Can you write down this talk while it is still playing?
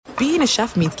being a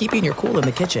chef means keeping your cool in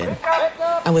the kitchen.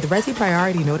 And with Resi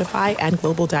Priority Notify and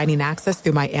Global Dining Access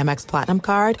through my Amex Platinum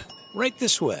card, right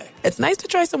this way. It's nice to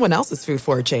try someone else's food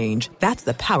for a change. That's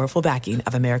the powerful backing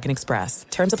of American Express.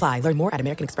 Terms apply. Learn more at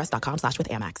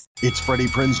americanexpress.com/withAmex. It's Freddie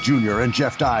Prinze Jr. and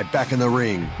Jeff Dye back in the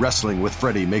ring. Wrestling with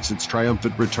Freddie makes its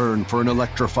triumphant return for an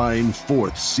electrifying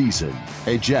 4th season.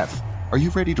 Hey, Jeff, are you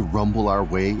ready to rumble our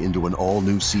way into an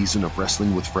all-new season of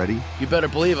Wrestling with Freddie? You better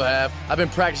believe I have. I've been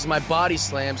practicing my body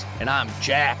slams, and I'm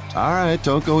jacked. All right,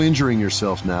 don't go injuring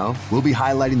yourself now. We'll be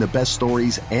highlighting the best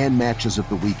stories and matches of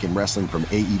the week in wrestling from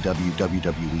AEW,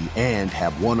 WWE, and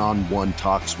have one-on-one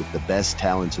talks with the best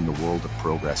talents in the world of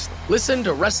pro wrestling. Listen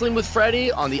to Wrestling with Freddie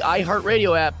on the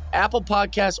iHeartRadio app, Apple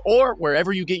Podcasts, or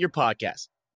wherever you get your podcasts.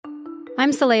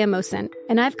 I'm Saleha Mohsen,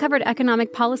 and I've covered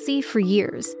economic policy for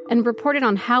years and reported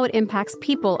on how it impacts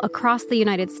people across the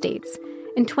United States.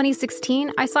 In 2016,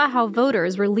 I saw how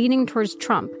voters were leaning towards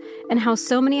Trump and how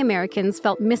so many Americans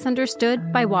felt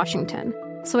misunderstood by Washington.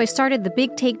 So I started The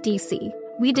Big Take DC.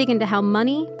 We dig into how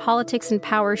money, politics, and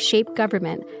power shape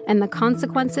government and the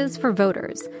consequences for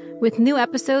voters. With new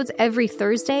episodes every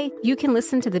Thursday, you can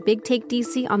listen to The Big Take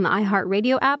DC on the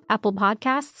iHeartRadio app, Apple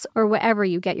Podcasts, or wherever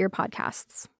you get your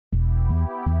podcasts.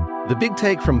 The Big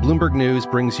Take from Bloomberg News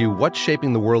brings you what's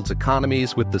shaping the world's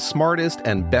economies with the smartest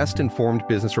and best-informed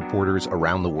business reporters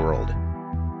around the world.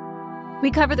 We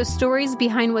cover the stories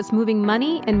behind what's moving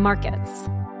money and markets,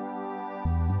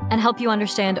 and help you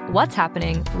understand what's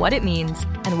happening, what it means,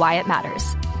 and why it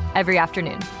matters every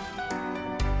afternoon.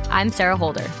 I'm Sarah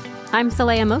Holder. I'm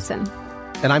Saleha Mohsen.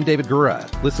 And I'm David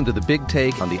Gura. Listen to The Big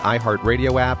Take on the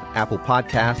iHeartRadio app, Apple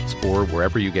Podcasts, or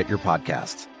wherever you get your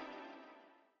podcasts.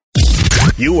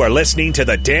 You are listening to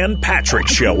The Dan Patrick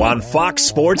Show on Fox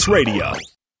Sports Radio.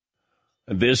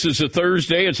 This is a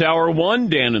Thursday. It's hour one.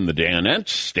 Dan and the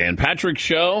Danettes. Dan Patrick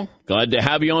Show. Glad to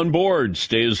have you on board.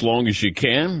 Stay as long as you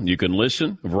can. You can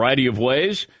listen a variety of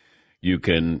ways. You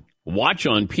can watch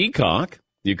on Peacock.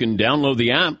 You can download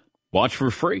the app, watch for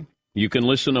free. You can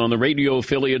listen on the radio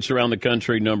affiliates around the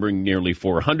country, numbering nearly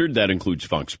 400. That includes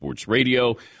Fox Sports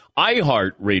Radio,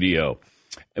 iHeartRadio.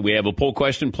 We have a poll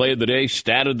question, play of the day,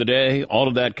 stat of the day, all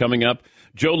of that coming up.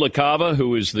 Joe LaCava,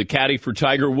 who is the caddy for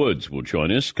Tiger Woods, will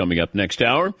join us coming up next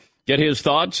hour. Get his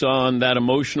thoughts on that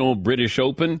emotional British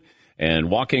Open and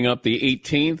walking up the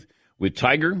 18th with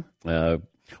Tiger.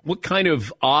 What kind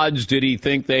of odds did he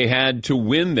think they had to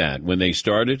win that when they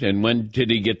started? And when did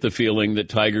he get the feeling that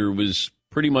Tiger was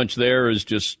pretty much there as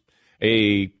just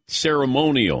a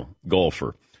ceremonial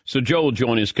golfer? So Joe will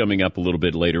join us coming up a little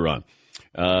bit later on.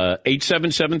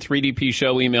 877-3DP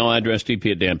Show, email address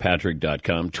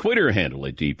dp@danpatrick.com, Twitter handle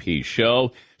at DP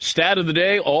Show. Stat of the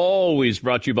day, always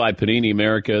brought to you by Panini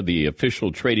America, the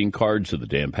official trading cards of the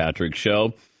Dan Patrick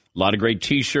Show. A lot of great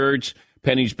T-shirts,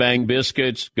 Penny's Bang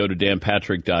Biscuits. Go to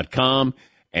danpatrick.com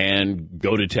and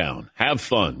go to town. Have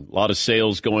fun. A lot of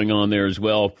sales going on there as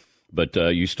well, but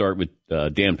you start with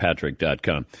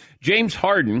danpatrick.com. James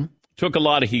Harden took a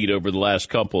lot of heat over the last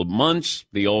couple of months,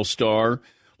 the All-Star.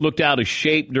 Looked out of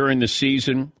shape during the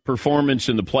season. Performance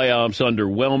in the playoffs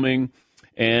underwhelming.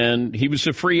 And he was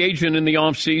a free agent in the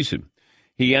offseason.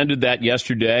 He ended that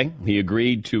yesterday. He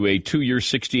agreed to a 2-year,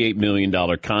 $68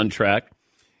 million contract.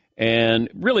 And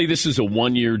really, this is a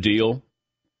one-year deal.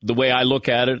 The way I look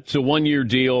at it, it's a one-year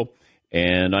deal.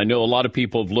 And I know a lot of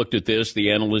people have looked at this,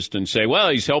 the analyst, and say, well,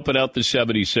 he's helping out the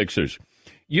 76ers.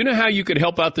 You know how you could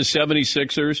help out the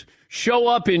 76ers? Show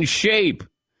up in shape.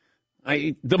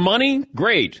 The money,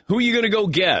 great. Who are you going to go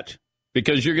get?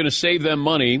 Because you're going to save them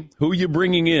money. Who are you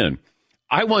bringing in?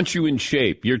 I want you in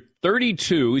shape. You're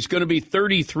 32. He's going to be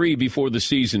 33 before the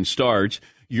season starts.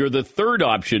 You're the third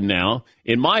option now,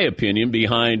 in my opinion,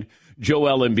 behind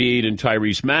Joel Embiid and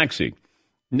Tyrese Maxey.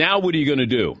 Now what are you going to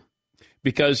do?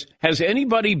 Because has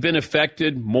anybody been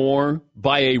affected more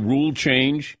by a rule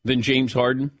change than James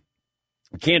Harden?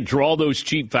 Can't draw those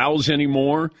cheap fouls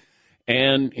anymore.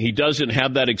 And he doesn't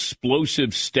have that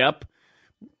explosive step.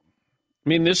 I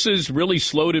mean, this has really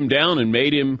slowed him down and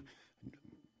made him,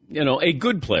 a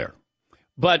good player.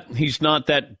 But he's not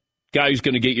that guy who's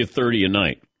going to get you 30 a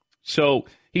night. So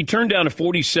he turned down a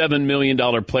 $47 million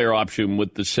player option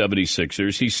with the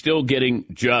 76ers. He's still getting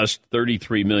just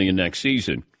 $33 million next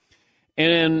season.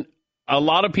 And a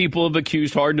lot of people have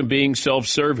accused Harden of being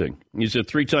self-serving. He's a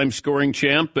 3-time scoring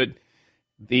champ, but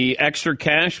the extra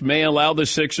cash may allow the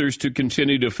Sixers to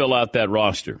continue to fill out that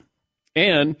roster.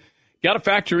 And got to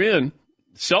factor in,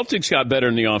 Celtics got better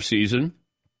in the offseason.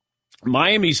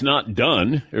 Miami's not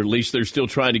done, or at least they're still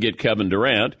trying to get Kevin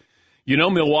Durant.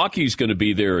 Milwaukee's going to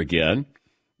be there again.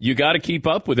 You got to keep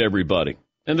up with everybody.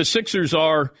 And the Sixers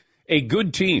are a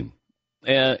good team.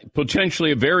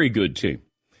 potentially a very good team.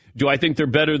 Do I think they're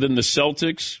better than the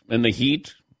Celtics and the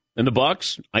Heat and the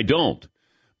Bucks? I don't.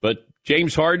 But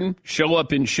James Harden, show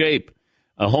up in shape.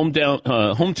 A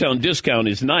hometown discount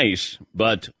is nice,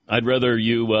 but I'd rather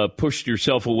you push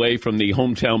yourself away from the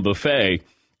hometown buffet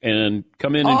and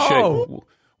come in shape.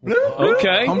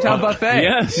 Okay. Hometown buffet.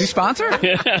 Yes. You sponsor?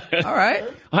 Yeah. All right.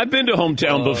 I've been to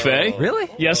hometown buffet. Really?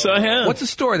 Yes, I have. What's the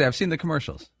store there? I've seen the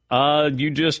commercials.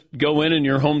 You just go in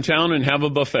your hometown and have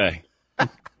a buffet.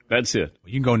 That's it.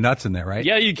 You can go nuts in there, right?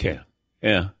 Yeah, you can.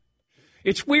 Yeah.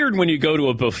 It's weird when you go to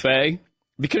a buffet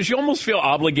because you almost feel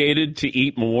obligated to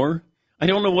eat more. I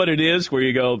don't know what it is where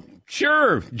you go,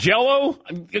 sure, Jell-O,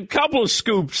 a couple of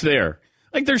scoops there.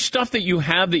 Like there's stuff that you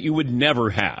have that you would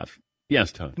never have.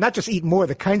 Yes, Tom. Not just eat more,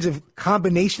 the kinds of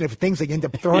combination of things that you end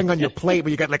up throwing on your plate where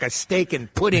you got like a steak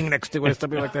and pudding next to it or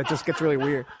something like that just gets really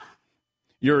weird.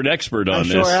 You're an expert on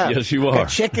this. Sure am. Yes, you are. A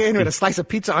chicken with a slice of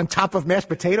pizza on top of mashed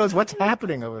potatoes. What's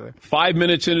happening over there? 5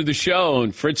 minutes into the show,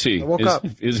 and Fritzy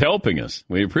is helping us.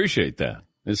 We appreciate that.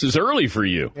 This is early for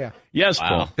you. Yeah. Yes,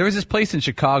 Paul. There was this place in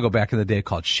Chicago back in the day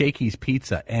called Shakey's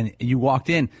Pizza, and you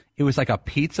walked in, it was like a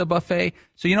pizza buffet.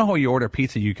 So you know how you order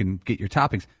pizza, you can get your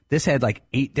toppings. This had like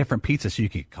 8 different pizzas, so you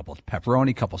could get a couple of pepperoni,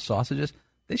 a couple of sausages.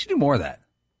 They should do more of that.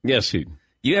 Yes, Heaton.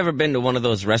 You ever been to one of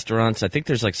those restaurants? I think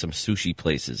there's like some sushi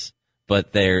places.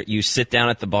 But you sit down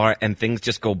at the bar and things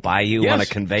just go by you on a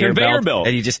conveyor belt,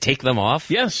 and you just take them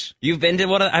off? Yes. You've been to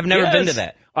one? I've never been to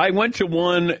that. I went to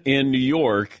one in New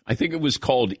York. I think it was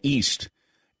called East.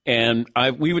 And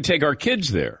we would take our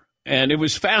kids there. And it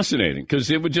was fascinating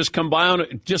because it would just come by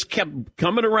it just kept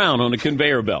coming around on a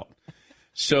conveyor belt.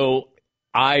 So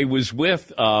I was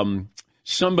with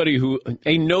somebody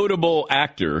a notable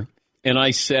actor. And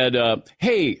I said,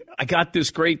 hey, I got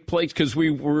this great place because we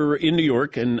were in New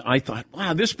York. And I thought,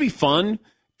 wow, this would be fun.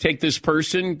 Take this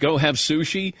person, go have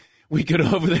sushi. We could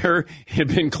over there had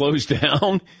been closed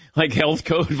down, like health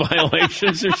code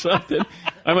violations or something.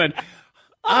 I went,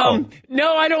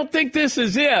 no, I don't think this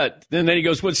is it. And then he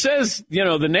goes, well, it says,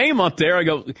 the name up there. I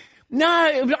go,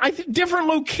 nah, different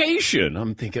location.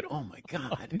 I'm thinking, oh, my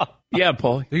God. Yeah,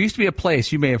 Paul. There used to be a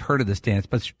place, you may have heard of this dance,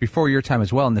 but before your time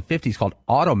as well, in the 50s called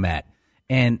Automat.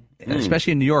 And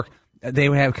especially in New York, they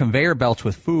would have conveyor belts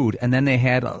with food, and then they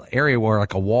had an area where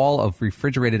like a wall of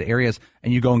refrigerated areas,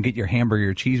 and you go and get your hamburger,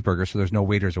 your cheeseburger, so there's no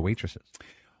waiters or waitresses.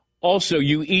 Also,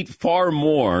 you eat far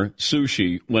more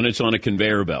sushi when it's on a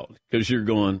conveyor belt because you're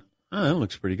going, oh, that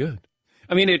looks pretty good.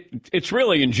 I mean, it's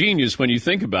really ingenious when you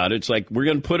think about it. It's like we're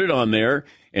going to put it on there,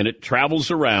 and it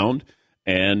travels around,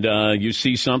 and you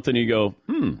see something, you go,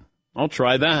 I'll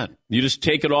try that. You just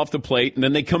take it off the plate, and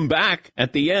then they come back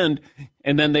at the end,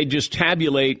 and then they just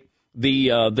tabulate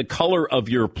the color of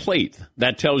your plate.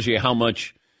 That tells you how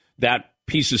much that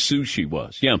piece of sushi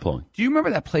was. Yeah, Paul. Do you remember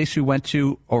that place we went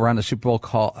to around the Super Bowl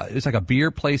called, it was like a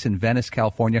beer place in Venice,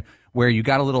 California, where you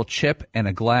got a little chip and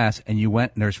a glass, and you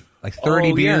went, and there's like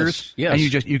 30 beers, yes.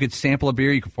 And you could sample a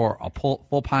beer, you could pour a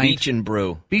full pint. Beach and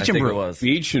Brew. Beach and Brew. It was.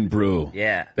 Beach and Brew.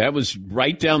 Yeah. That was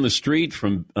right down the street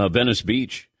from Venice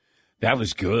Beach. That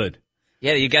was good.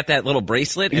 Yeah, you got that little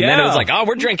bracelet, and then it was like, oh,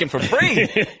 we're drinking for free.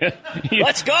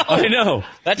 Let's go. I know.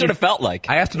 That's what it felt like.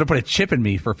 I asked them to put a chip in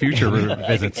me for future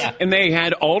visits. And they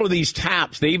had all of these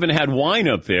taps. They even had wine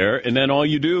up there, and then all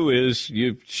you do is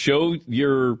you show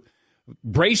your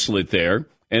bracelet there,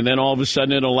 and then all of a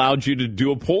sudden it allowed you to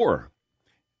do a pour.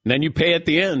 And then you pay at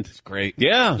the end. It's great.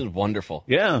 Yeah. It was wonderful.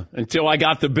 Yeah, until I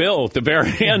got the bill at the very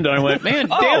end, and I went, man,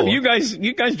 damn, you guys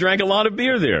drank a lot of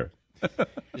beer there.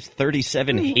 There's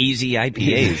 37 hazy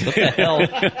IPAs. What the hell?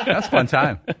 That's a fun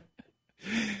time.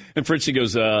 And Fritzy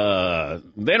goes,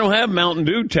 they don't have Mountain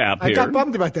Dew tap here. I got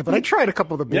bummed about that, but I tried a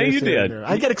couple of the beers. Yeah, you did.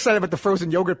 I get excited about the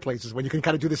frozen yogurt places when you can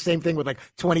kind of do the same thing with like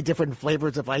 20 different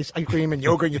flavors of ice cream and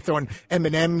yogurt. And you're throwing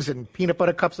M&Ms and peanut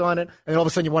butter cups on it. And all of a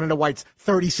sudden you want to know why it's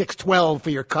 $36.12 for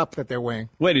your cup that they're weighing.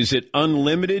 Wait, is it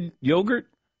unlimited yogurt?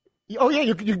 Oh, yeah,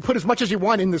 you can put as much as you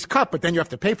want in this cup, but then you have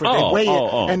to pay for it. They weigh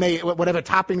it, and they whatever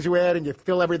toppings you add, and you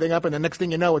fill everything up, and the next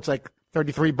thing you know, it's like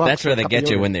 $33. That's where they get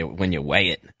you when you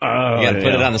weigh it. Oh, you got to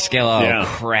put it on the scale. Oh,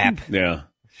 crap. Yeah.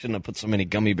 Shouldn't have put so many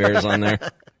gummy bears on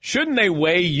there. Shouldn't they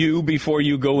weigh you before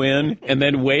you go in and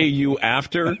then weigh you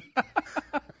after?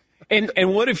 And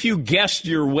what if you guessed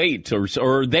your weight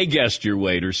or they guessed your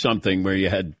weight or something where you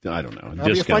had, I don't know.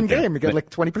 That'd be a fun game. You get like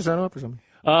 20% off or something.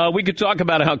 We could talk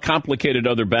about how complicated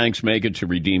other banks make it to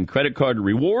redeem credit card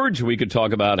rewards. We could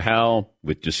talk about how,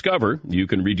 with Discover, you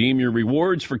can redeem your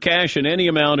rewards for cash in any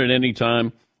amount at any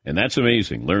time. And that's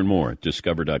amazing. Learn more at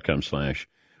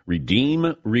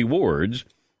discover.com/redeem rewards.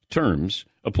 Terms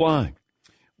apply.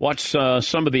 Watch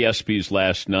some of the ESPYs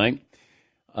last night.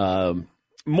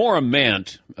 Maura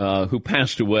Mant, who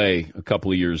passed away a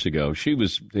couple of years ago, she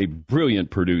was a brilliant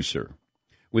producer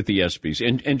with the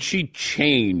ESPYs, and she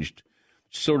changed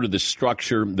sort of the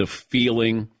structure, the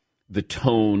feeling, the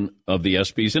tone of the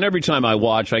ESPYs. And every time I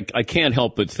watch, I can't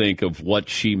help but think of what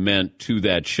she meant to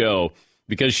that show,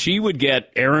 because she would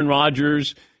get Aaron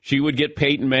Rodgers, she would get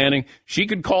Peyton Manning, she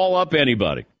could call up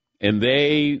anybody, and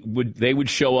they would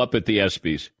show up at the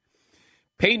ESPYs.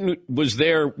 Peyton was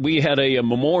there. We had a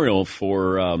memorial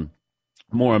for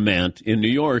Maura Mant in New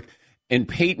York, and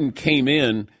Peyton came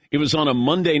in. It was on a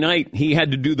Monday night. He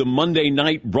had to do the Monday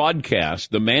night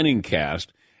broadcast, the Manning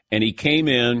cast, and he came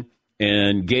in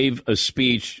and gave a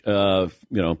speech, a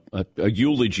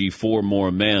eulogy for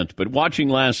Maura Mant. But watching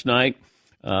last night,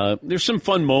 there's some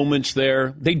fun moments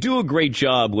there. They do a great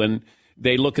job when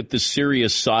they look at the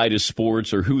serious side of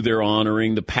sports or who they're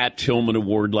honoring. The Pat Tillman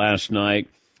Award last night.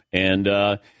 And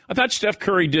I thought Steph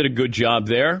Curry did a good job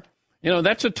there.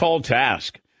 That's a tall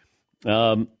task.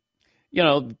 The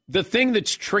thing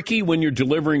that's tricky when you're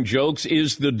delivering jokes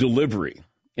is the delivery.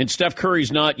 And Steph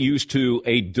Curry's not used to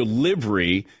a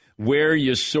delivery where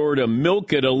you sort of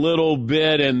milk it a little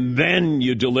bit and then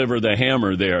you deliver the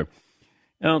hammer there.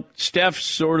 Steph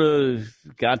sort of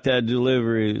got that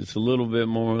delivery. It's a little bit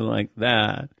more like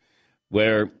that,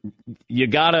 where you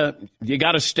gotta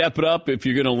step it up if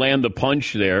you're going to land the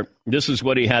punch there. This is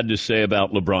what he had to say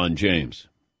about LeBron James.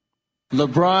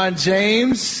 LeBron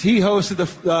James, he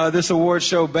hosted this award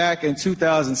show back in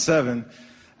 2007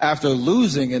 after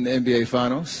losing in the NBA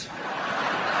Finals.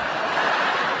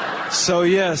 So,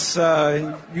 yes,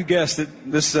 you guessed it.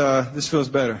 This feels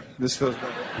better. This feels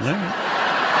better.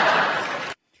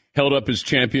 Held up his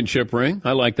championship ring.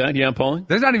 I like that. Yeah, Paulie?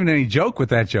 There's not even any joke with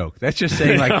that joke. That's just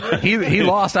saying, like, he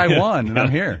lost, I won, and I'm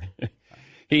here.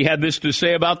 He had this to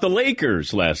say about the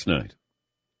Lakers last night.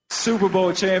 Super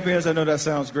Bowl champions. I know that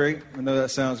sounds great.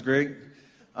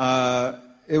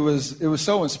 It was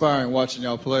so inspiring watching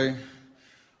y'all play,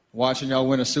 watching y'all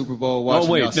win a Super Bowl,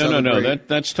 watching y'all celebrate. No.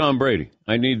 That's Tom Brady.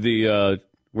 I need the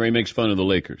where he makes fun of the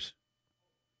Lakers.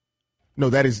 No,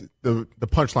 that is the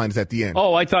punchline is at the end.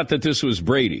 Oh, I thought that this was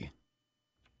Brady.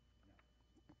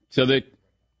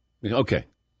 Okay,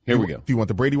 here we go. Do you want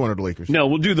the Brady one or the Lakers? No,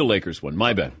 we'll do the Lakers one.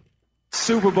 My bad.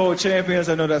 Super Bowl champions.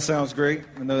 I know that sounds great.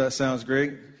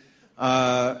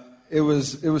 It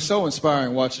was so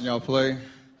inspiring watching y'all play,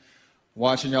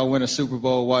 watching y'all win a Super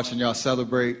Bowl, watching y'all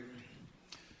celebrate.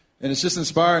 And it's just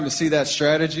inspiring to see that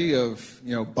strategy of,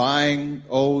 buying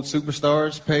old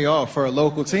superstars pay off for a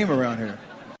local team around here.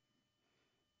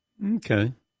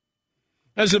 Okay.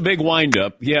 That's a big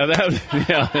wind-up. Yeah,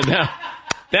 that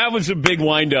was a big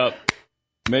wind-up.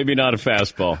 Maybe not a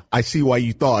fastball. I see why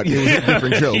you thought it was a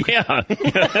different joke. Yeah.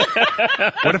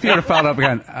 What if you would have followed up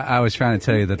again? I was trying to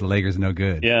tell you that the Lakers are no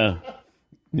good. Yeah.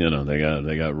 They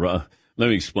got Ross. Let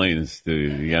me explain this to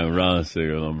you. You got Ross, they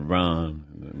got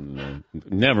LeBron.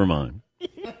 Never mind.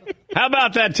 How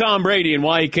about that Tom Brady and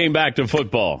why he came back to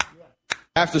football?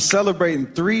 After celebrating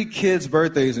 3 kids'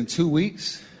 birthdays in 2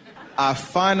 weeks, I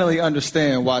finally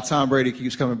understand why Tom Brady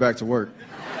keeps coming back to work.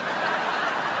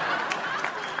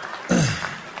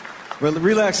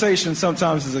 Relaxation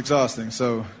sometimes is exhausting.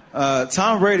 So,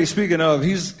 Tom Brady, speaking of,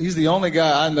 he's the only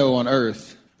guy I know on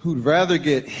earth who'd rather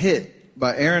get hit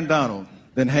by Aaron Donald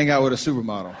than hang out with a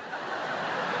supermodel.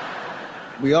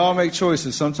 We all make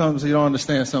choices. Sometimes you don't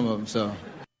understand some of them. So,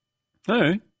 all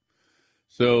right.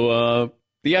 So,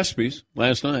 the ESPYs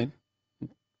last night,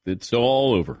 it's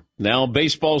all over. Now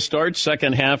baseball starts,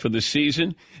 second half of the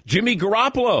season. Jimmy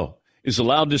Garoppolo is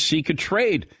allowed to seek a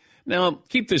trade. Now,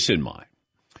 keep this in mind.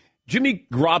 Jimmy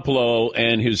Garoppolo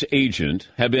and his agent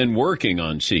have been working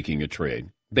on seeking a trade.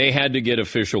 They had to get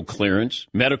official clearance,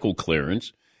 medical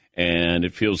clearance, and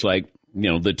it feels like,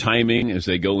 the timing as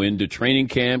they go into training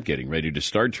camp, getting ready to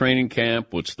start training camp.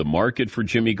 What's the market for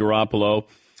Jimmy Garoppolo?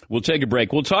 We'll take a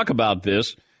break. We'll talk about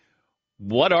this.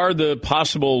 What are the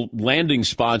possible landing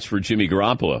spots for Jimmy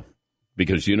Garoppolo?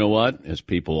 Because you know what? As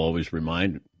people always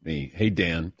remind me, hey,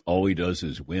 Dan, all he does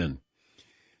is win.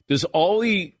 Does all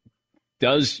he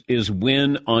does is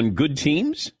win on good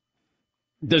teams?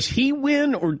 Does he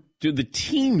win or do the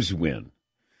teams win?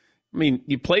 I mean,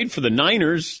 you played for the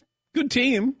Niners, good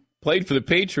team. Played for the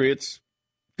Patriots,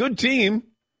 good team.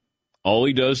 All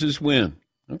he does is win.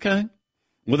 Okay.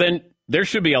 Well, then there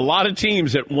should be a lot of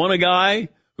teams that want a guy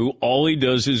who all he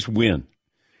does is win.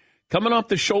 Coming off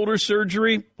the shoulder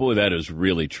surgery, boy, that is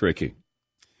really tricky.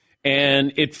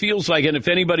 And it feels like, and if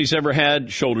anybody's ever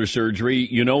had shoulder surgery,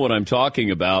 you know what I'm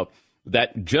talking about,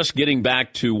 that just getting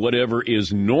back to whatever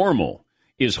is normal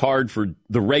is hard for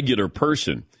the regular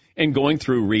person. And going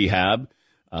through rehab,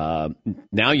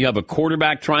 Now you have a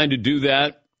quarterback trying to do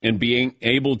that and being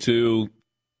able to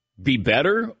be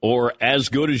better or as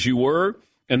good as you were.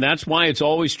 And that's why it's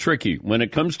always tricky. When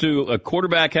it comes to a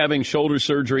quarterback having shoulder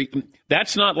surgery,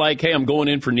 that's not like, hey, I'm going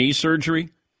in for knee surgery.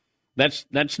 That's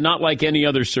not like any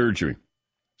other surgery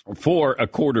for a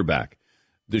quarterback.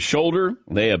 The shoulder,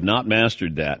 they have not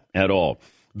mastered that at all.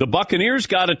 The Buccaneers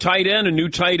got a new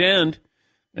tight end,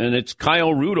 and it's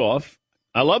Kyle Rudolph.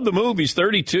 I love the move. He's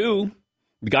 32.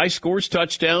 The guy scores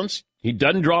touchdowns. He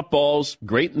doesn't drop balls.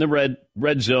 Great in the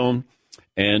red zone.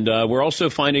 And we're also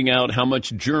finding out how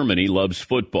much Germany loves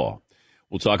football.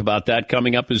 We'll talk about that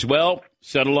coming up as well.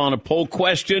 Settle on a poll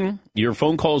question. Your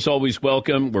phone call is always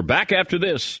welcome. We're back after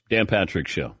this Dan Patrick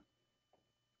Show.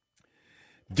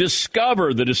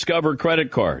 Discover the Discover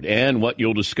credit card. And what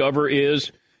you'll discover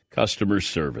is customer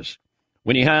service.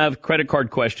 When you have credit card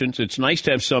questions, it's nice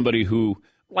to have somebody who,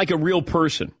 like a real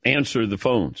person, answer the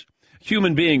phones.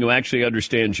 Human being who actually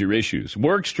understands your issues,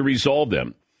 works to resolve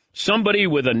them. Somebody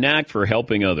with a knack for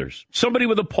helping others. Somebody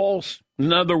with a pulse.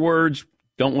 In other words,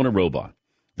 don't want a robot.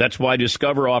 That's why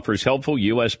Discover offers helpful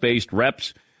U.S.-based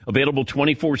reps available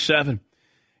 24/7.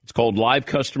 It's called live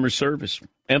customer service.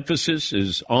 Emphasis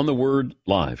is on the word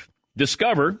live.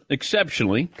 Discover,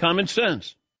 exceptionally common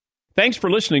sense. Thanks for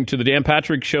listening to the Dan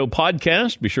Patrick Show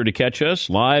podcast. Be sure to catch us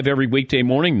live every weekday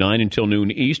morning, 9 until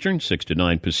noon Eastern, 6 to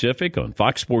 9 Pacific on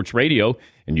Fox Sports Radio.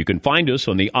 And you can find us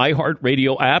on the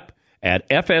iHeartRadio app at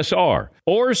FSR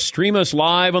or stream us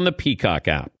live on the Peacock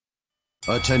app.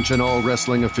 Attention all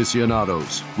wrestling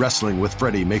aficionados. Wrestling with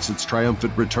Freddie makes its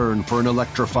triumphant return for an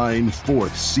electrifying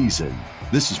 4th season.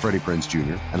 This is Freddie Prinze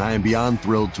Jr., and I am beyond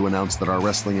thrilled to announce that our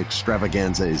wrestling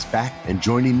extravaganza is back, and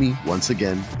joining me once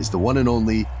again is the one and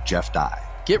only Jeff Dye.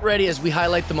 Get ready as we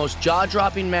highlight the most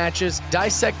jaw-dropping matches,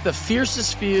 dissect the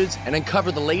fiercest feuds, and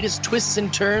uncover the latest twists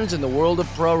and turns in the world of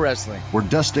pro wrestling. We're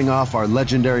dusting off our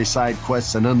legendary side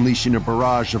quests and unleashing a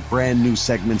barrage of brand new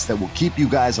segments that will keep you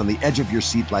guys on the edge of your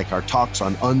seat like our talks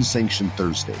on Unsanctioned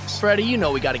Thursdays. Freddie, you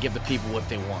know we got to give the people what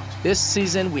they want. This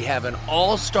season, we have an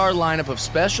all-star lineup of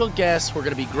special guests who are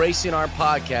going to be gracing our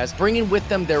podcast, bringing with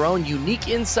them their own unique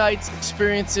insights,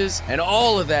 experiences, and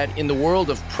all of that in the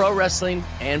world of pro wrestling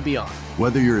and beyond.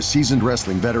 Whether you're a seasoned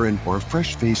wrestling veteran or a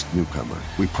fresh-faced newcomer,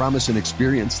 we promise an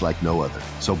experience like no other.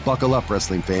 So buckle up,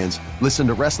 wrestling fans. Listen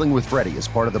to Wrestling with Freddie as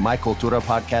part of the My Cultura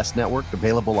Podcast Network,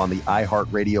 available on the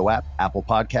iHeartRadio app, Apple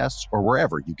Podcasts, or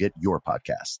wherever you get your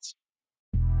podcasts.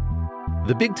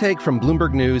 The Big Take from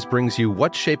Bloomberg News brings you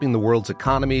what's shaping the world's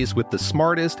economies with the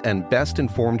smartest and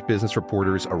best-informed business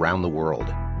reporters around the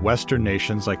world. Western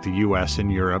nations like the U.S.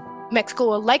 and Europe. Mexico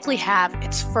will likely have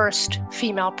its first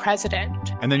female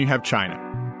president. And then you have China.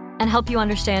 And help you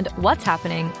understand what's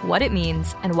happening, what it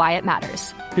means, and why it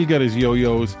matters. He'll get his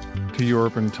yo-yos to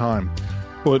Europe in time.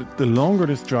 But the longer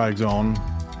this drags on,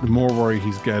 the more worry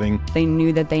he's getting. They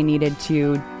knew that they needed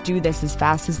to do this as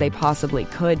fast as they possibly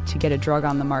could to get a drug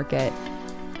on the market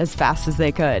as fast as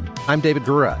they could. I'm David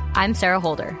Gura. I'm Sarah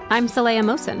Holder. I'm Saleha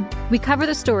Mohsen. We cover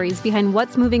the stories behind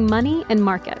what's moving money and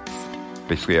markets.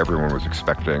 Basically, everyone was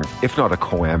expecting, if not a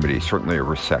calamity, certainly a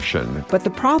recession. But the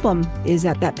problem is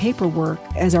that paperwork,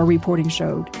 as our reporting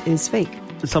showed, is fake.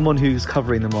 As someone who's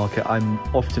covering the market, I'm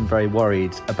often very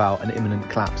worried about an imminent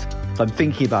collapse. So I'm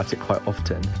thinking about it quite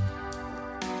often.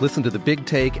 Listen to The Big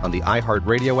Take on the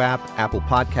iHeartRadio app, Apple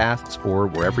Podcasts, or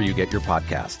wherever you get your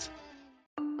podcasts.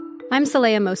 I'm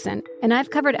Saleha Mohsen, and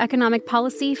I've covered economic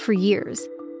policy for years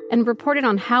and reported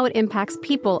on how it impacts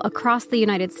people across the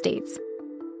United States.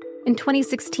 In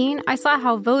 2016, I saw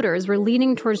how voters were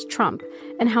leaning towards Trump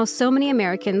and how so many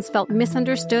Americans felt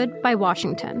misunderstood by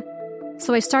Washington.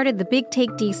 So I started the Big Take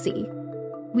DC.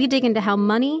 We dig into how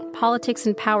money, politics,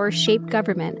 and power shape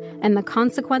government and the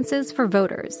consequences for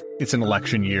voters. It's an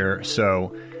election year,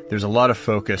 so there's a lot of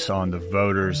focus on the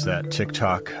voters that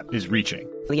TikTok is reaching.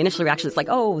 The initial reaction is like,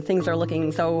 oh, things are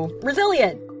looking so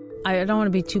resilient. I don't want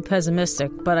to be too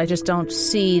pessimistic, but I just don't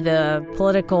see the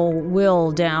political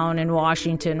will down in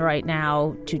Washington right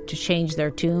now to change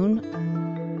their tune.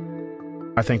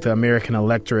 I think the American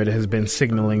electorate has been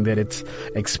signaling that it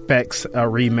expects a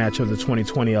rematch of the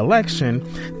 2020 election.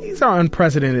 These are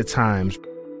unprecedented times.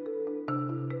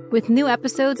 With new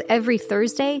episodes every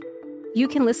Thursday, you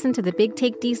can listen to the Big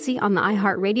Take DC on the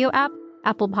iHeartRadio app,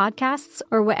 Apple Podcasts,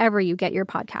 or wherever you get your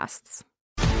podcasts.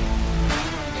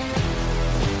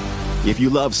 If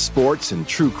you love sports and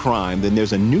true crime, then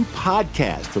there's a new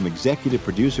podcast from executive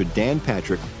producer Dan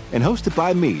Patrick and hosted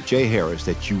by me, Jay Harris,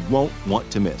 that you won't want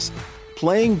to miss.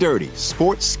 Playing Dirty: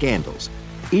 Sports Scandals.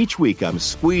 Each week, I'm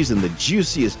squeezing the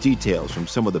juiciest details from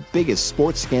some of the biggest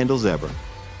sports scandals ever.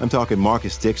 I'm talking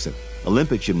Marcus Dixon,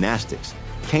 Olympic gymnastics,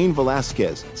 Cain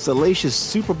Velasquez, salacious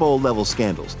Super Bowl-level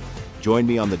scandals. Join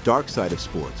me on the dark side of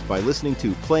sports by listening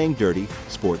to Playing Dirty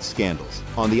Sports Scandals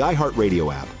on the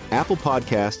iHeartRadio app, Apple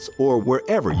Podcasts, or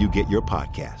wherever you get your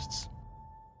podcasts.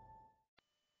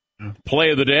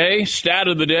 Play of the day, stat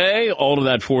of the day, all of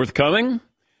that forthcoming.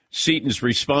 Seaton's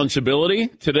responsibility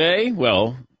today,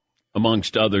 well,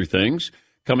 amongst other things,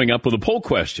 coming up with a poll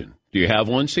question. Do you have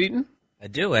one, Seaton? I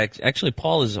do. Actually,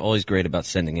 Paul is always great about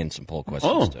sending in some poll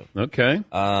questions, too. Okay.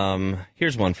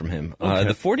 Here's one from him. Okay.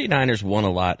 The 49ers won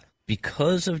a lot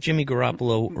because of Jimmy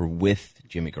Garoppolo or with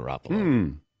Jimmy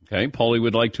Garoppolo? Okay, Paulie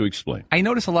would like to explain. I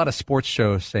notice a lot of sports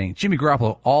shows saying Jimmy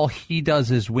Garoppolo, all he does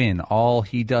is win. All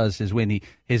he does is win.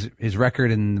 His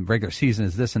record in the regular season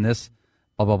is this and this,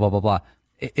 blah, blah, blah, blah, blah.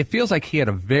 It feels like he had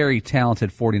a very talented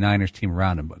 49ers team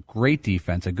around him, but great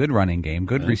defense, a good running game,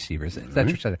 good receivers, et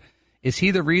cetera, et cetera. Is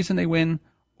he the reason they win,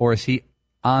 or is he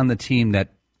on the team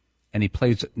and he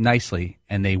plays nicely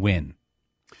and they win?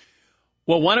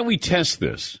 Well, why don't we test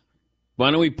this? Why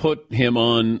don't we put him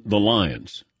on the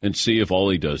Lions and see if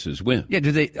all he does is win? Yeah,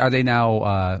 are they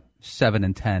now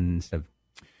 7-10 instead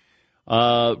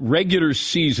of regular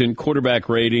season quarterback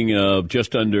rating of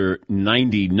just under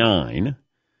 99,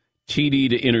 TD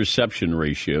to interception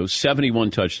ratio, 71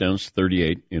 touchdowns,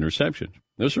 38 interceptions.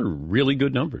 Those are really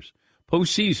good numbers.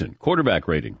 Postseason quarterback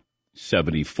rating,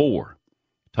 74.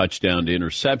 Touchdown to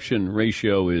interception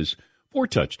ratio is 4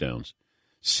 touchdowns,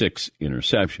 6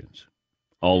 interceptions.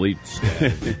 All he stat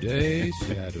of the day,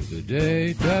 stat of the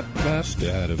day,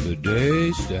 stat of the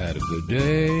day, stat of the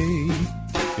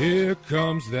day. Here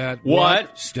comes that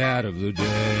what stat of the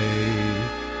day.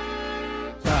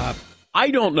 Top.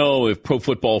 I don't know if Pro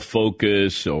Football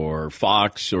Focus or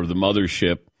Fox or the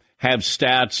mothership have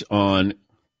stats on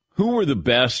who were the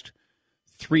best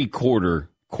three-quarter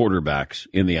quarterbacks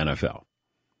in the NFL,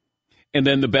 and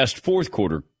then the best fourth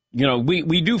quarter. You know,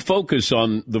 we do focus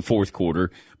on the fourth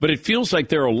quarter, but it feels like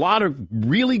there are a lot of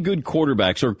really good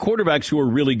quarterbacks or quarterbacks who are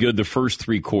really good the first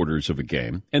 3 quarters of a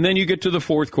game. And then you get to the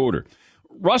fourth quarter.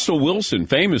 Russell Wilson,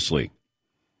 famously,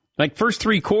 like first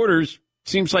 3 quarters,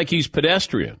 seems like he's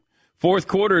pedestrian. Fourth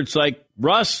quarter, it's like,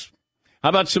 Russ, how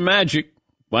about some magic?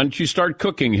 Why don't you start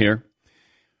cooking here?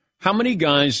 How many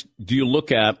guys do you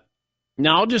look at?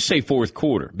 Now, I'll just say fourth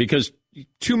quarter because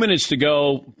 2 minutes to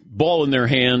go, ball in their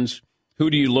hands. Who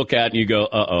do you look at and you go,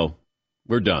 uh-oh,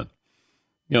 we're done?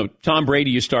 You know, Tom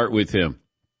Brady, you start with him.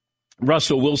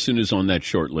 Russell Wilson is on that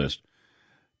short list.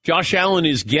 Josh Allen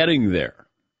is getting there.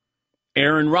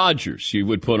 Aaron Rodgers, you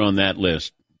would put on that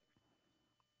list.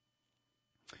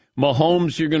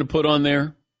 Mahomes, you're going to put on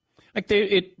there.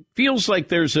 It feels like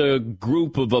there's a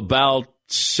group of about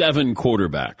 7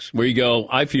 quarterbacks where you go,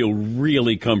 I feel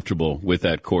really comfortable with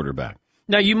that quarterback.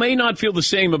 Now, you may not feel the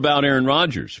same about Aaron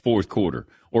Rodgers, fourth quarter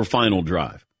or final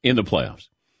drive in the playoffs.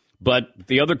 But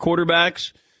the other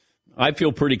quarterbacks, I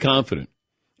feel pretty confident.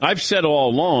 I've said all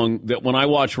along that when I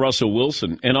watch Russell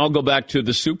Wilson, and I'll go back to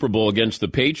the Super Bowl against the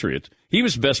Patriots, he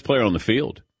was the best player on the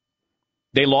field.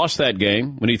 They lost that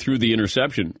game when he threw the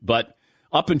interception. But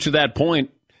up until that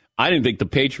point, I didn't think the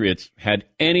Patriots had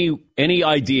any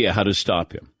idea how to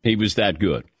stop him. He was that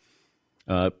good.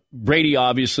 Brady,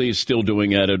 obviously, is still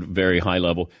doing it at a very high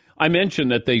level. I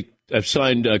mentioned that they have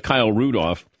signed Kyle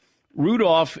Rudolph.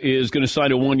 Rudolph is going to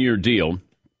sign a 1-year deal.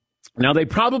 Now, they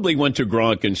probably went to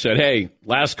Gronk and said, hey,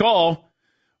 last call.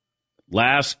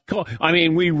 Last call. I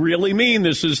mean, we really mean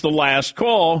this is the last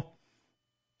call.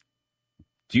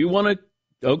 Do you want to?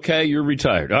 Okay, you're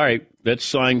retired. All right, let's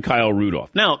sign Kyle Rudolph.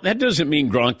 Now, that doesn't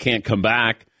mean Gronk can't come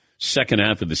back second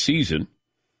half of the season,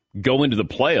 go into the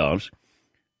playoffs.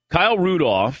 Kyle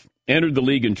Rudolph entered the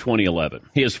league in 2011.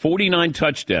 He has 49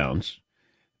 touchdowns.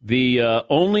 The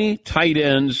only tight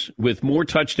ends with more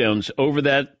touchdowns over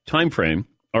that time frame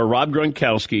are Rob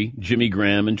Gronkowski, Jimmy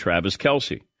Graham, and Travis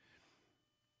Kelce.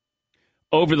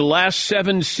 Over the last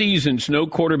 7 seasons, no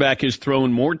quarterback has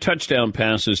thrown more touchdown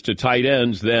passes to tight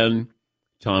ends than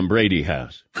Tom Brady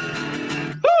has. Woo!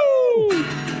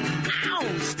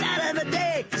 Ow! Stat of the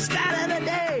day! Stat of the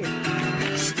day!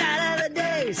 Stat of the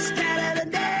day! Stat of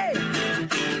the day!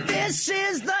 This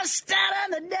is the stat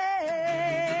of the day!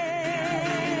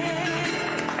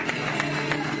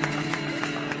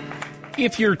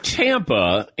 If you're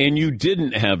Tampa and you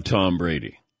didn't have Tom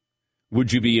Brady,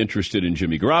 would you be interested in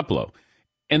Jimmy Garoppolo?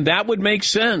 And that would make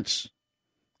sense.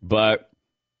 But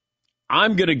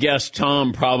I'm going to guess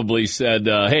Tom probably said,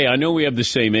 hey, I know we have the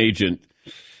same agent.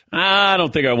 I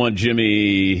don't think I want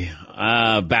Jimmy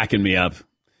backing me up.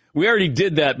 We already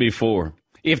did that before.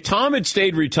 If Tom had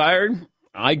stayed retired,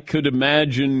 I could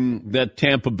imagine that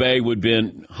Tampa Bay would have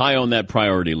been high on that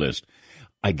priority list.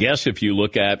 I guess if you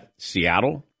look at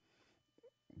Seattle,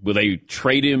 Will they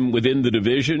trade him within the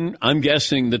division? I'm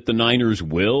guessing that the Niners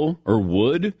will or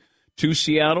would to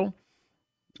Seattle.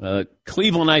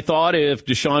 Cleveland, I thought if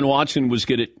Deshaun Watson was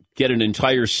going to get an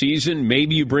entire season,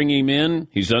 maybe you bring him in.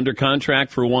 He's under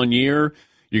contract for 1 year.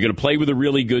 You're going to play with a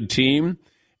really good team.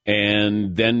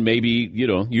 And then maybe,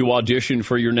 you audition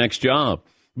for your next job.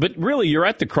 But really, you're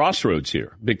at the crossroads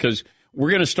here because we're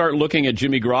going to start looking at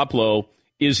Jimmy Garoppolo.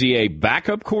 Is he a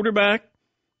backup quarterback?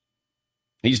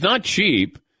 He's not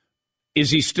cheap. Is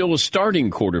he still a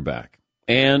starting quarterback?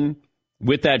 And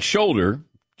with that shoulder,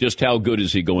 just how good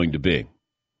is he going to be?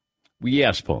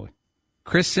 Yes, Paulie.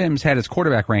 Chris Sims had his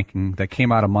quarterback ranking that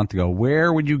came out a month ago.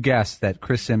 Where would you guess that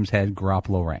Chris Sims had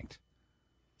Garoppolo ranked?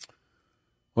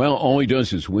 Well, all he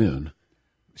does is win.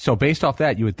 So based off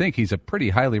that, you would think he's a pretty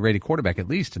highly rated quarterback, at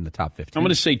least in the top 15. I'm going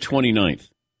to say 29th.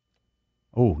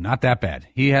 Oh, not that bad.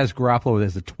 He has Garoppolo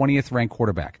as the 20th ranked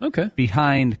quarterback. Okay.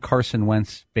 Behind Carson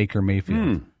Wentz, Baker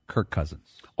Mayfield, Kirk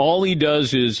Cousins. All he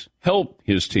does is help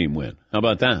his team win. How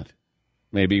about that?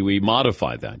 Maybe we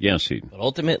modify that. Yes, Heaton. But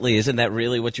ultimately, isn't that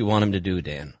really what you want him to do,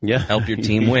 Dan? Yeah. Help your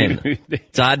team win.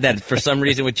 It's odd that for some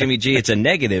reason with Jimmy G, it's a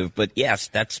negative, but yes,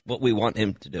 that's what we want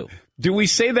him to do. Do we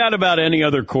say that about any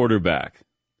other quarterback?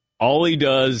 All he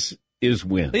does is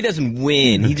win. He doesn't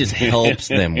win. He just helps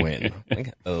them win.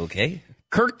 Okay.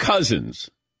 Kirk Cousins,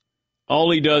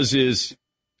 all he does is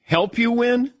help you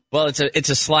win? Well, it's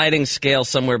a sliding scale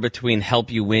somewhere between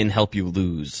help you win, help you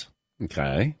lose.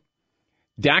 Okay.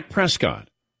 Dak Prescott,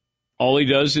 all he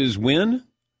does is win?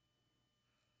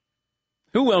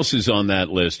 Who else is on that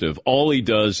list of all he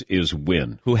does is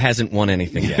win? Who hasn't won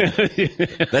anything yet?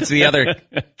 That's the other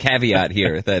caveat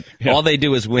here, that all they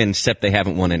do is win, except they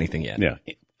haven't won anything yet. Yeah.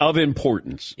 Of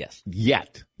importance. Yes.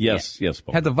 Yet. Yes,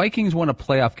 Paul. Had the Vikings won a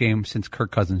playoff game since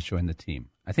Kirk Cousins joined the team?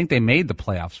 I think they made the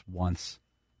playoffs once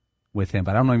with him,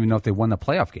 but I don't even know if they won the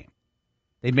playoff game.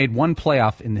 They made one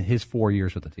playoff in his 4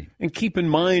 years with the team. And keep in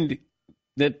mind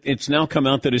that it's now come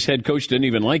out that his head coach didn't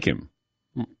even like him.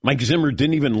 Mike Zimmer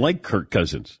didn't even like Kirk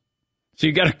Cousins. So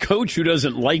you got a coach who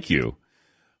doesn't like you.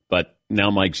 But now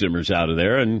Mike Zimmer's out of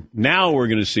there, and now we're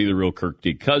going to see the real Kirk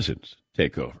D. Cousins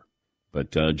take over.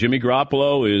 But Jimmy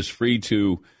Garoppolo is free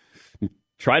to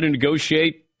try to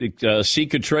negotiate,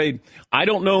 seek a trade. I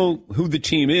don't know who the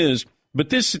team is, but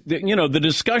the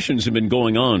discussions have been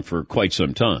going on for quite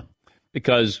some time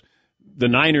because the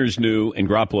Niners knew and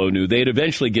Garoppolo knew they'd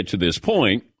eventually get to this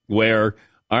point where,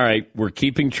 all right, we're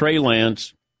keeping Trey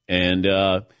Lance, and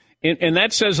that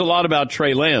says a lot about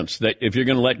Trey Lance, that if you're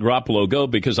going to let Garoppolo go,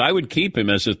 because I would keep him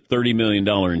as a $30 million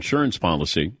insurance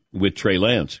policy with Trey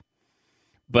Lance.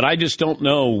 But I just don't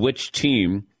know which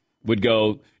team would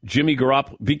go Jimmy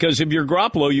Garoppolo, because if you're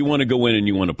Garoppolo, you want to go in and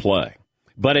you want to play.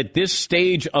 But at this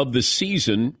stage of the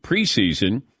season,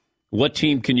 preseason, what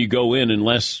team can you go in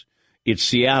unless it's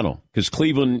Seattle? Because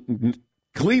Cleveland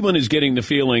is getting the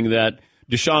feeling that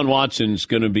Deshaun Watson's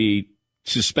going to be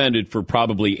suspended for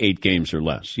probably 8 games or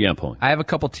less. Yeah, Paul. I have a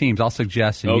couple teams I'll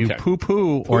suggest, and you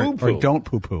poo-poo or don't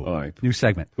poo-poo. All right. New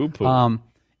segment. Poo-poo.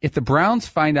 If the Browns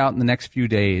find out in the next few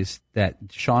days that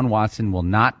Deshaun Watson will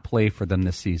not play for them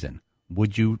this season,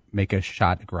 would you make a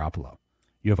shot at Garoppolo?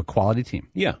 You have a quality team.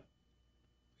 Yeah.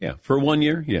 Yeah. For 1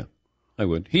 year, yeah, I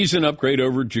would. He's an upgrade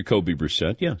over Jacoby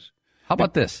Brissett, yes. How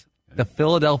about this? The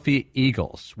Philadelphia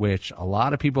Eagles, which a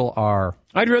lot of people are...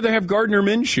 I'd rather have Gardner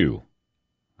Minshew.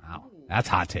 Wow, that's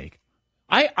hot take.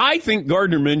 I think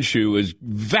Gardner Minshew is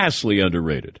vastly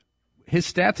underrated. His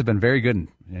stats have been very good.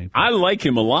 I like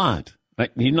him a lot.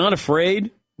 He's not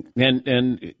afraid,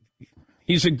 and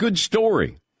he's a good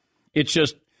story. It's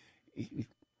just,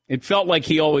 it felt like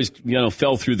he always,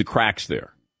 fell through the cracks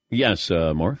there. Yes,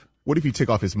 Marv? What if you take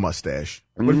off his mustache?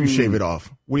 What if you shave it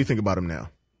off? What do you think about him now?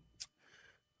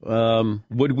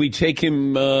 Would we take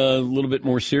him a little bit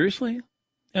more seriously?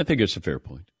 I think it's a fair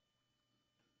point.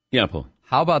 Yeah, Paul.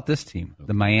 How about this team,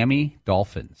 the Miami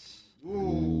Dolphins?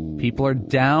 Ooh. People are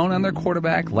down on their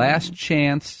quarterback, last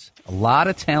chance, a lot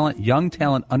of talent, young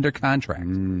talent under contract.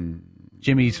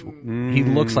 He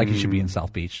looks like he should be in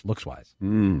South Beach, looks-wise.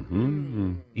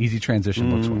 Easy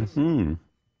transition, looks-wise.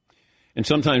 And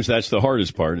sometimes that's the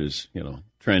hardest part is,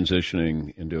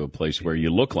 transitioning into a place where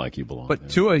you look like you belong. But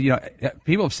Tua,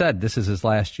 people have said this is his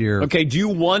last year. Okay, do you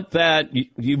want that?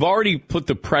 You've already put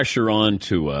the pressure on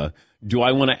Tua. Do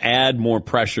I want to add more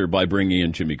pressure by bringing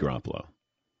in Jimmy Garoppolo?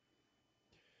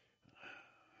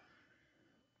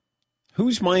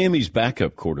 Who's Miami's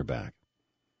backup quarterback?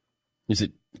 Is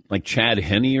it like Chad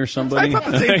Henne or somebody? I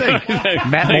thought the same thing.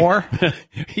 Matt Moore?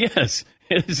 Yes.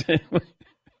 Is it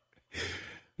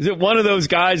one of those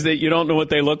guys that you don't know what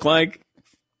they look like?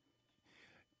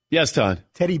 Yes, Todd.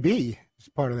 Teddy B.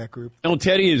 part of that group. Oh,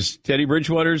 Teddy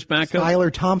Bridgewater's backup?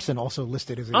 Skylar Thompson also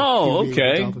listed as a Oh, QB of the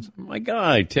okay. Dolphins. My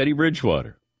guy, Teddy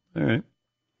Bridgewater. All right.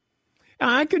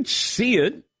 I could see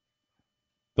it,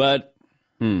 but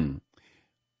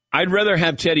I'd rather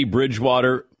have Teddy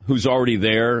Bridgewater, who's already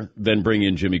there, than bring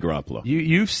in Jimmy Garoppolo.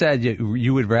 You've said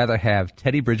you would rather have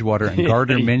Teddy Bridgewater and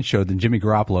Gardner Minshew than Jimmy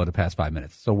Garoppolo the past 5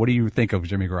 minutes. So what do you think of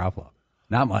Jimmy Garoppolo?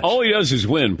 Not much. All he does is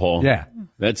win, Paul. Yeah.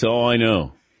 That's all I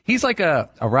know. He's like a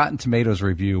Rotten Tomatoes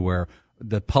review where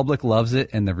the public loves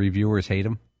it and the reviewers hate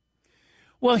him.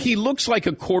 Well, he looks like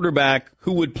a quarterback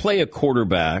who would play a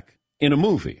quarterback in a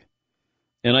movie.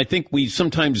 And I think we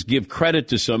sometimes give credit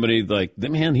to somebody like,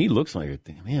 man, he looks like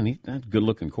he's a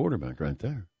good-looking quarterback right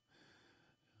there.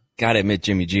 Gotta admit,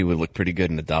 Jimmy G would look pretty good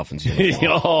in the Dolphins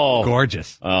uniform. Oh,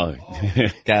 gorgeous. Oh,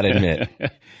 gotta admit.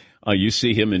 Oh, you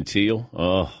see him in teal?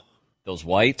 Oh, those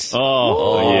whites.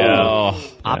 Oh, yeah.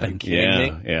 Popping.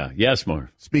 Yeah. Yes,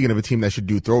 Marv. Speaking of a team that should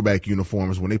do throwback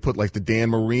uniforms, when they put like the Dan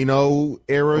Marino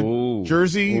era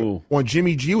jersey on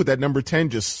Jimmy G with that number 10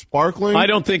 just sparkling. I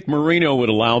don't think Marino would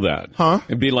allow that. Huh?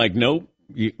 It'd be like, nope,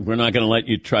 we're not going to let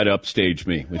you try to upstage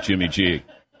me with Jimmy G.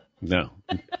 No.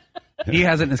 He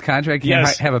has it in his contract. He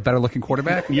Yes. can have a better looking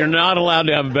quarterback. You're not allowed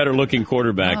to have a better looking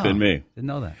quarterback than me. Didn't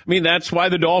know that. I mean, that's why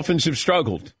the Dolphins have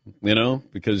struggled,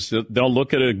 because they'll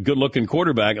look at a good looking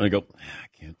quarterback and they go, I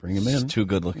can't bring him in. It's too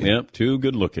good looking. Yep, too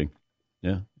good looking.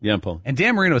 Yeah, Paul. And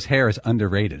Dan Marino's hair is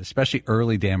underrated, especially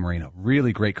early Dan Marino.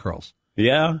 Really great curls.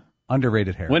 Yeah.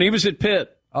 Underrated hair. When he was at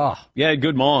Pitt. Oh. Yeah,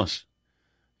 good moss.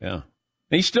 Yeah. And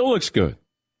he still looks good.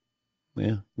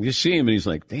 Yeah. You see him and he's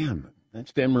like, damn,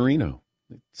 that's Dan Marino.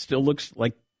 It still looks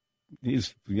like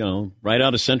he's, right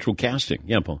out of Central Casting.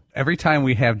 Yeah, Paul. Every time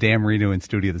we have Dan Marino in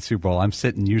studio at the Super Bowl, I'm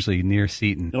sitting usually near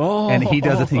Seton. And he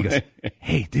does a thing. He goes,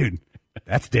 hey, dude,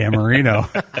 that's Dan Marino.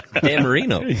 Dan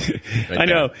Marino. I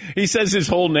know. He says his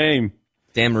whole name.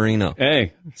 Dan Marino.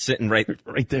 Hey. Sitting right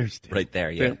there. Right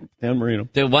there, yeah. Dan Marino.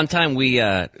 Dude, one time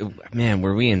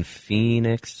were we in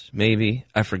Phoenix, maybe?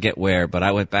 I forget where, but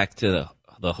I went back to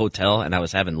the hotel and I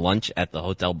was having lunch at the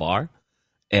hotel bar.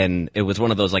 And it was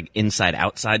one of those like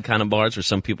inside-outside kind of bars where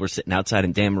some people were sitting outside,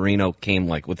 and Dan Marino came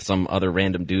like with some other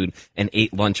random dude and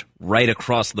ate lunch right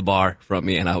across the bar from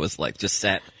me, and I was like just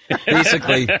sat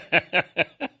basically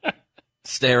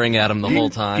staring at him the whole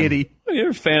time. Giddy.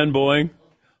 You're fanboying.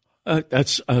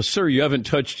 Sir, you haven't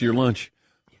touched your lunch.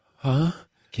 Huh?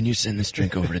 Can you send this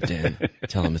drink over to Dan?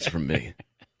 Tell him it's from me.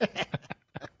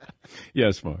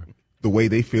 Yes, Mark. The way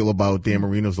they feel about Dan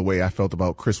Marino is the way I felt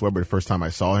about Chris Webber the first time I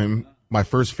saw him. My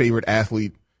first favorite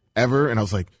athlete ever, and I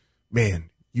was like, man,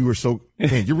 you're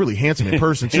really handsome in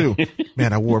person too.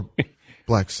 Man, I wore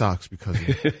black socks because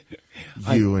of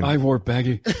you. I wore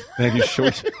baggy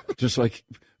shorts just like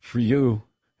for you.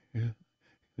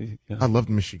 Yeah. I loved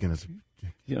Michigan as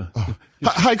yeah. Oh.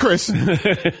 Hi, Chris.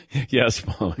 Yes,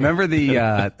 Paul. Remember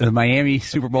the Miami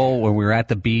Super Bowl when we were at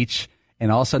the beach,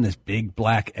 and all of a sudden this big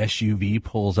black SUV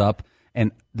pulls up,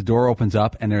 and the door opens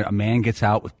up, and a man gets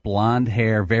out with blonde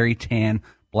hair, very tan,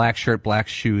 black shirt, black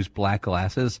shoes, black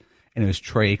glasses, and it was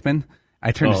Troy Aikman.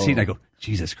 I turned to see it, and I go,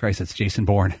 Jesus Christ, that's Jason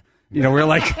Bourne. We're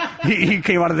like, he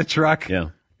came out of the truck. Yeah.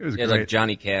 It was great. Like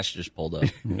Johnny Cash just pulled up.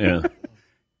 Yeah.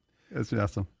 That's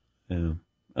awesome. Yeah.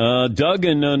 Doug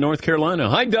in North Carolina.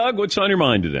 Hi, Doug. What's on your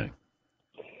mind today?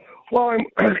 Well,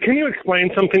 can you explain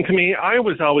something to me? I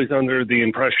was always under the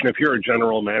impression if you're a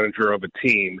general manager of a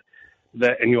team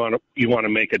and you want to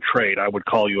make a trade, I would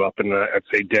call you up and I'd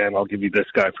say, Dan, I'll give you this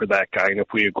guy for that guy. And if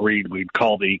we agreed, we'd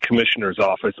call the commissioner's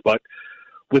office. But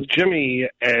with Jimmy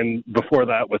and before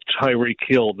that with Tyreek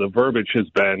Hill, the verbiage has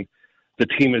been the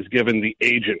team has given the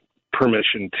agent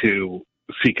permission to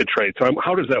seek a trade. So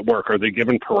how does that work? Are they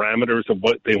given parameters of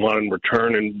what they want in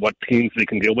return and what teams they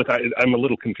can deal with? I'm a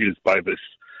little confused by this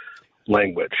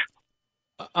language.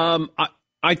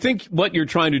 I think what you're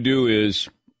trying to do is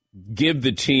give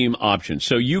the team options.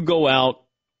 So you go out,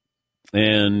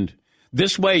 and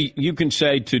this way you can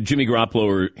say to Jimmy Garoppolo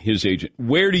or his agent,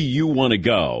 where do you want to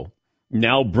go?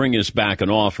 Now bring us back an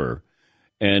offer.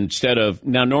 And instead of,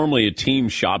 now normally a team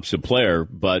shops a player,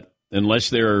 but unless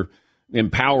they're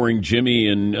empowering Jimmy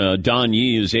and Don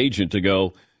Yee, his agent, to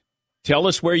go, tell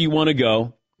us where you want to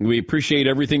go. We appreciate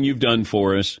everything you've done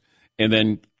for us. And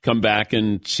then come back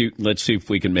and let's see if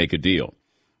we can make a deal.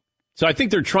 So I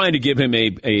think they're trying to give him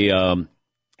a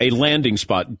landing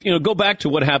spot. Go back to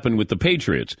what happened with the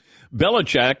Patriots.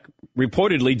 Belichick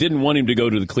reportedly didn't want him to go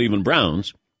to the Cleveland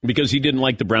Browns because he didn't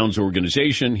like the Browns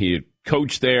organization. He had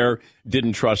coached there,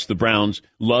 didn't trust the Browns,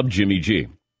 loved Jimmy G.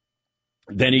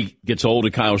 Then he gets hold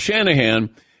of Kyle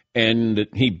Shanahan, and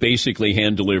he basically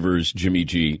hand delivers Jimmy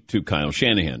G to Kyle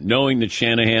Shanahan, knowing that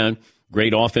Shanahan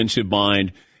great offensive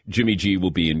mind. Jimmy G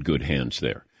will be in good hands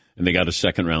there. And they got a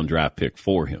second-round draft pick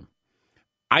for him.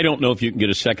 I don't know if you can get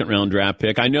a second-round draft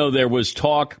pick. I know there was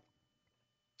talk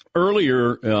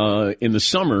earlier in the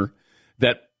summer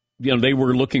that they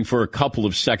were looking for a couple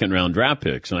of second-round draft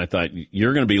picks, and I thought,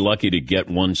 you're going to be lucky to get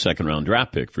one second-round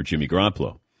draft pick for Jimmy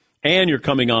Garoppolo. And you're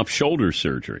coming off shoulder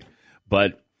surgery.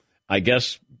 But I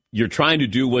guess you're trying to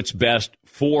do what's best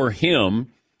for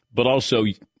him, but also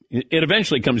it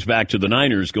eventually comes back to the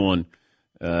Niners going,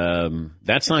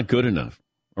 that's not good enough,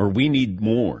 or we need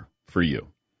more for you.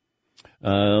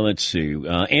 Let's see.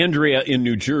 Andrea in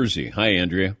New Jersey. Hi,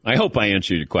 Andrea. I hope I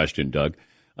answered your question, Doug.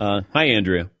 Hi,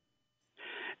 Andrea.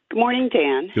 Good morning,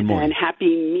 Dan. Good morning. And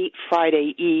happy Meat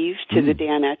Friday Eve to the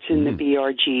Danettes and the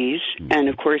BRGs. And,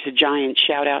 of course, a giant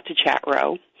shout-out to Chat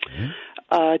Row.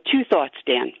 Two thoughts,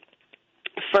 Dan.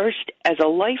 First, as a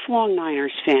lifelong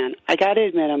Niners fan, I got to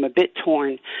admit I'm a bit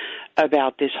torn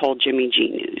about this whole Jimmy G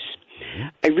news.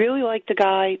 I really like the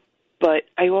guy, but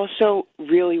I also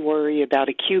really worry about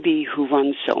a QB who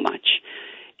runs so much.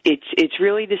 It's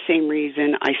really the same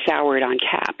reason I soured on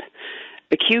Cap.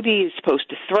 A QB is supposed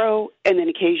to throw and then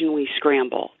occasionally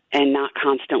scramble and not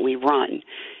constantly run.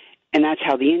 And that's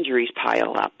how the injuries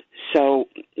pile up. So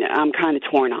I'm kind of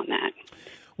torn on that.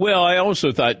 Well, I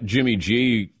also thought Jimmy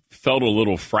G felt a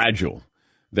little fragile,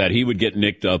 that he would get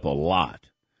nicked up a lot.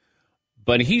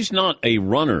 But he's not a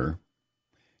runner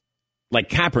like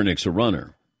Kaepernick's a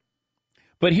runner.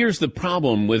 But here's the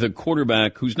problem with a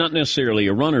quarterback who's not necessarily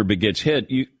a runner but gets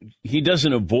hit. He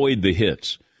doesn't avoid the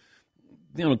hits.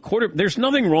 There's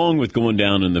nothing wrong with going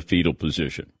down in the fetal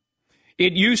position.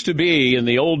 It used to be in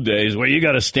the old days where you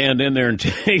got to stand in there and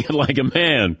take it like a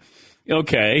man.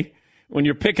 Okay, when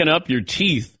you're picking up your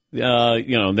teeth,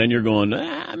 then you're going,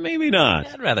 maybe not.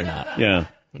 I'd rather not. Yeah.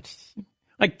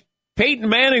 Like Peyton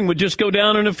Manning would just go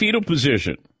down in a fetal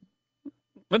position.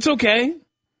 That's okay.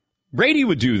 Brady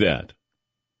would do that.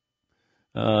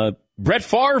 Brett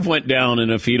Favre went down in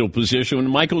a fetal position when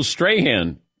Michael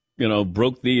Strahan,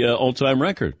 broke the all-time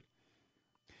record.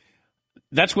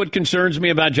 That's what concerns me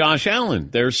about Josh Allen.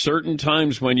 There are certain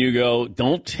times when you go,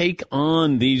 don't take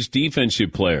on these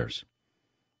defensive players.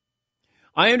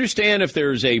 I understand if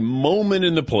there's a moment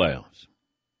in the playoffs,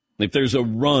 if there's a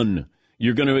run,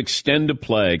 you're going to extend a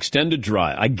play, extend a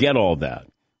drive. I get all that.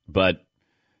 But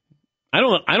I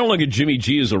don't look at Jimmy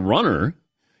G as a runner.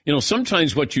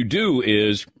 Sometimes what you do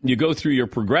is you go through your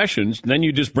progressions, and then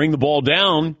you just bring the ball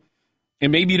down,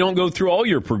 and maybe you don't go through all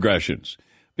your progressions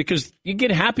because you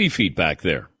get happy feet back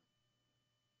there.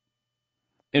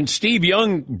 And Steve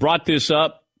Young brought this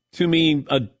up to me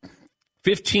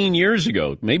 15 years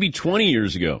ago, maybe 20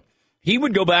 years ago. He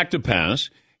would go back to pass.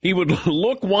 He would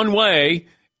look one way.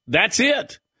 That's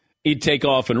it. He'd take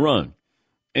off and run.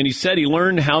 And he said he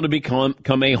learned how to become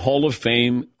a Hall of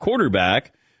Fame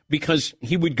quarterback because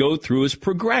he would go through his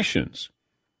progressions.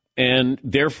 And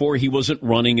therefore, he wasn't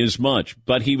running as much.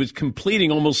 But he was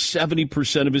completing almost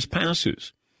 70% of his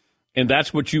passes. And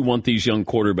that's what you want these young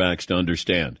quarterbacks to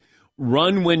understand.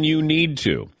 Run when you need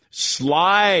to.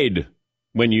 Slide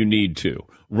when you need to.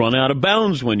 Run out of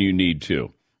bounds when you need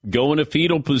to. Go in a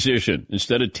fetal position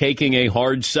instead of taking a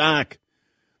hard sack.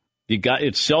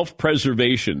 It's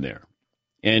self-preservation there.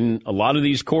 And a lot of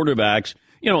these quarterbacks,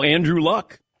 Andrew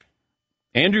Luck,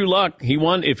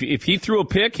 if he threw a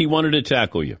pick, he wanted to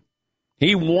tackle you.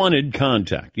 He wanted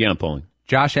contact. Yeah, Paulie.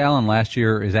 Josh Allen last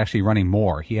year is actually running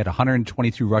more. He had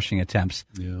 122 rushing attempts,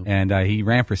 and he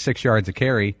ran for 6 yards a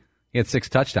carry. He had 6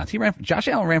 touchdowns. Josh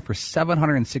Allen ran for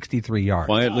 763 yards.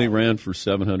 Quietly ran for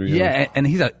 700 yards. Yeah,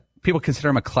 and people consider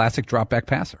him a classic drop-back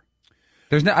passer.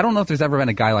 I don't know if there's ever been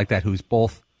a guy like that who's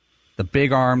both the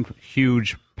big-armed,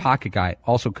 huge pocket guy,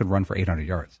 also could run for 800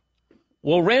 yards.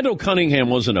 Well, Randall Cunningham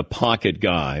wasn't a pocket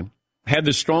guy, had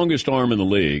the strongest arm in the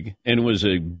league, and was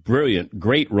a brilliant,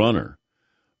 great runner.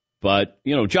 But,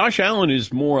 Josh Allen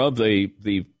is more of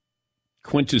the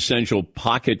quintessential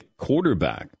pocket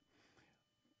quarterback.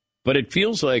 But it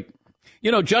feels like,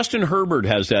 Justin Herbert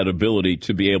has that ability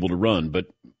to be able to run. But,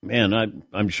 man,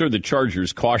 I'm sure the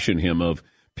Chargers caution him of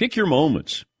pick your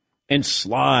moments and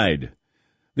slide.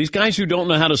 These guys who don't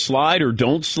know how to slide or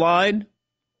don't slide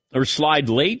or slide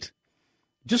late,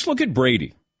 just look at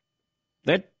Brady.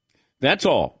 That's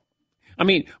all. I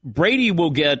mean, Brady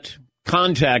will get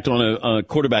contact on a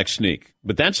quarterback sneak,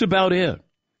 but that's about it.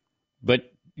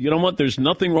 But you know what? There's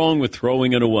nothing wrong with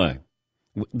throwing it away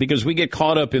because we get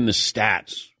caught up in the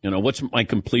stats. What's my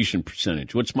completion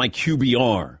percentage? What's my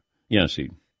QBR? Yes,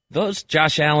 those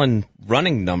Josh Allen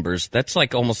running numbers, that's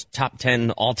like almost top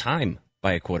 10 all time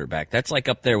by a quarterback. That's like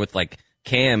up there with like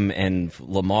Cam and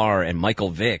Lamar and Michael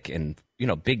Vick and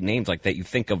big names like that you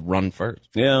think of run first.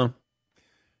 Yeah,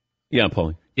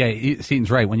 Paulie. Yeah,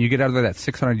 Seaton's right. When you get out of that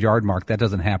 600-yard mark, that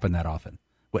doesn't happen that often,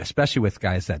 especially with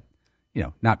guys that,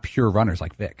 not pure runners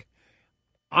like Vic.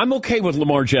 I'm okay with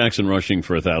Lamar Jackson rushing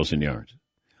for 1,000 yards.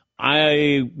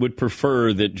 I would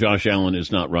prefer that Josh Allen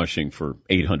is not rushing for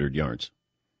 800 yards.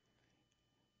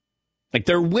 Like,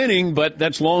 they're winning, but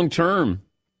that's long term.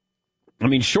 I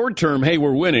mean, short term, hey,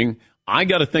 we're winning. I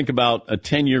got to think about a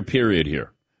 10-year period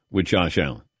here with Josh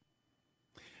Allen.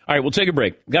 All right, we'll take a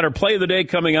break. Got our play of the day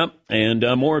coming up and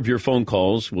more of your phone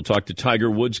calls. We'll talk to Tiger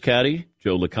Woods caddy,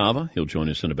 Joe LaCava. He'll join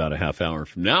us in about a half hour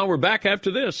from now. We're back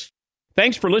after this.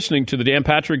 Thanks for listening to the Dan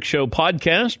Patrick Show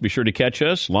podcast. Be sure to catch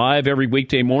us live every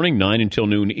weekday morning, 9 until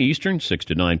noon Eastern, 6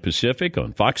 to 9 Pacific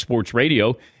on Fox Sports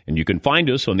Radio. And you can find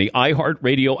us on the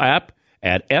iHeartRadio app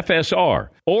at FSR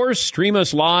or stream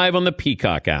us live on the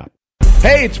Peacock app.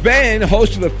 Hey, it's Ben,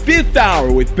 host of the Fifth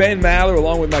Hour with Ben Maller,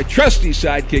 along with my trusty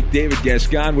sidekick, David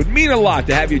Gascon. Would mean a lot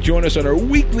to have you join us on our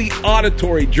weekly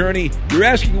auditory journey. You're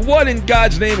asking, what in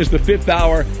God's name is the Fifth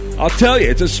Hour? I'll tell you,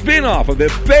 it's a spin-off of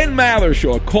the Ben Maller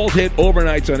Show, a cult hit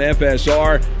overnights on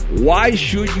FSR. Why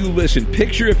should you listen?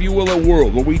 Picture, if you will, a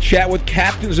world where we chat with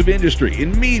captains of industry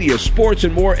in media, sports,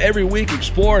 and more every week.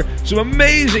 Explore some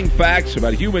amazing facts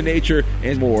about human nature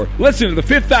and more. Listen to the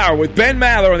Fifth Hour with Ben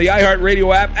Maller on the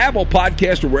iHeartRadio app, Apple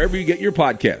Podcast, or wherever you get your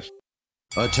podcasts.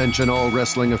 Attention all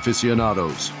wrestling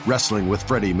aficionados. Wrestling with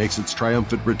Freddie makes its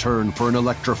triumphant return for an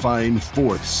electrifying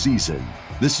 4th season.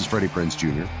 This is Freddie Prinze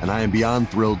Jr., and I am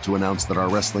beyond thrilled to announce that our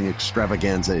wrestling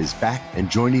extravaganza is back, and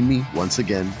joining me once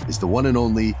again is the one and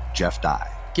only Jeff Dye.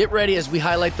 Get ready as we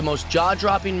highlight the most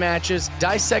jaw-dropping matches,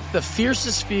 dissect the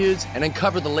fiercest feuds, and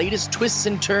uncover the latest twists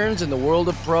and turns in the world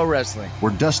of pro wrestling.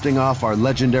 We're dusting off our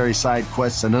legendary side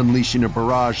quests and unleashing a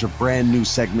barrage of brand new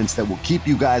segments that will keep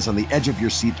you guys on the edge of your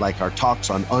seat like our talks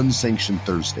on Unsanctioned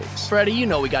Thursdays. Freddie, you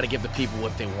know we got to give the people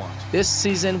what they want. This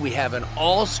season, we have an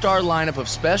all-star lineup of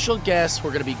special guests who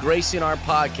are going to be gracing our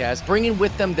podcast, bringing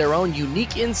with them their own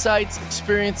unique insights,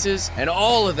 experiences, and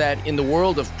all of that in the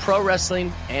world of pro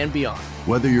wrestling and beyond.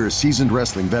 Whether you're a seasoned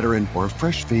wrestling veteran or a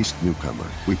fresh-faced newcomer,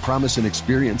 we promise an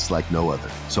experience like no other.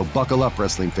 So buckle up,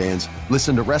 wrestling fans.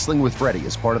 Listen to Wrestling with Freddie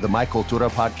as part of the My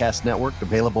Cultura Podcast Network,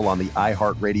 available on the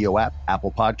iHeartRadio app,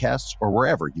 Apple Podcasts, or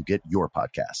wherever you get your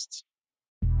podcasts.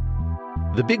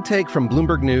 The Big Take from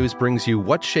Bloomberg News brings you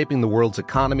what's shaping the world's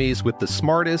economies with the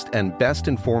smartest and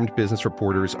best-informed business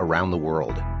reporters around the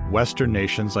world. Western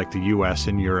nations like the U.S.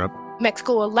 and Europe.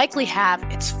 Mexico will likely have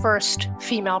its first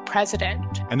female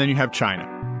president. And then you have China.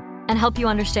 And help you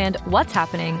understand what's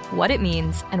happening, what it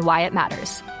means, and why it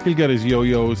matters. He'll get his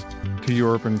yo-yos to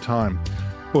Europe in time.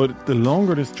 But the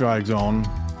longer this drags on,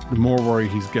 the more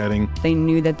worried he's getting. They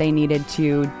knew that they needed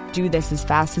to do this as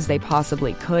fast as they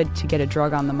possibly could to get a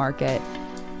drug on the market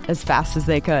as fast as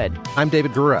they could. I'm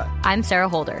David Gura. I'm Sarah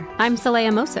Holder. I'm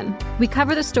Saleha Mohsen. We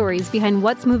cover the stories behind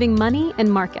what's moving money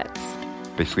and markets.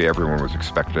 Basically, everyone was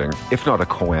expecting, if not a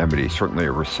calamity, certainly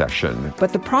a recession.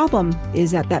 But the problem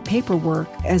is that paperwork,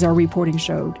 as our reporting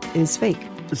showed, is fake.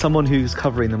 As someone who's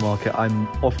covering the market, I'm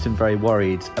often very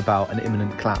worried about an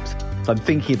imminent collapse. So I'm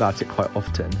thinking about it quite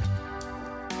often.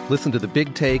 Listen to The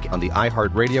Big Take on the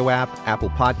iHeartRadio app, Apple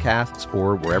Podcasts,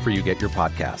 or wherever you get your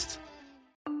podcasts.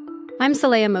 I'm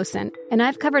Saleha Mohsen, and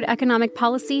I've covered economic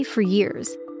policy for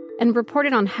years and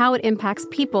reported on how it impacts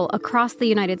people across the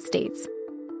United States.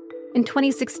 In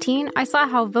 2016, I saw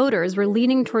how voters were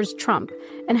leaning towards Trump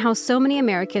and how so many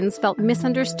Americans felt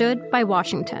misunderstood by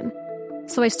Washington.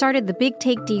 So I started the Big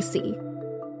Take DC.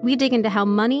 We dig into how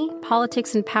money,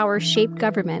 politics, and power shape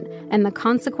government and the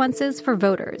consequences for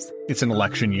voters. It's an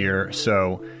election year,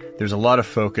 so there's a lot of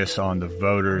focus on the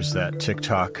voters that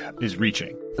TikTok is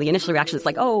reaching. The initial reaction is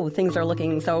like, oh, things are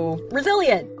looking so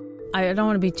resilient. I don't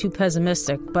want to be too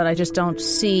pessimistic, but I just don't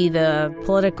see the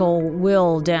political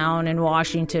will down in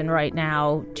Washington right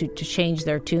now to change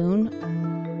their tune.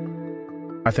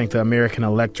 I think the American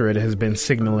electorate has been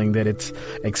signaling that it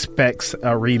expects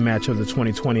a rematch of the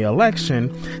 2020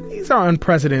 election. These are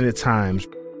unprecedented times.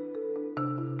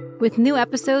 With new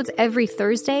episodes every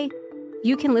Thursday,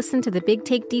 you can listen to the Big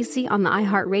Take DC on the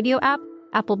iHeartRadio app,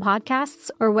 Apple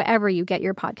Podcasts, or wherever you get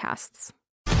your podcasts.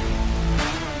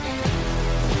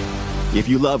 If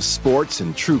you love sports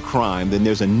and true crime, then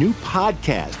there's a new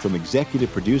podcast from executive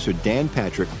producer Dan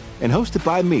Patrick and hosted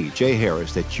by me, Jay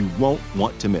Harris, that you won't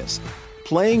want to miss.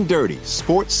 Playing Dirty: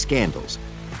 Sports Scandals.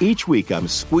 Each week, I'm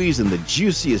squeezing the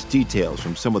juiciest details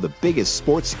from some of the biggest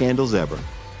sports scandals ever.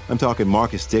 I'm talking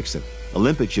Marcus Dixon,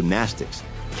 Olympic gymnastics,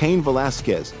 Cain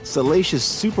Velasquez, salacious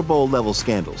Super Bowl-level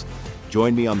scandals.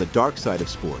 Join me on the dark side of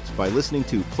sports by listening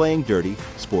to Playing Dirty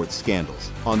Sports Scandals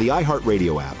on the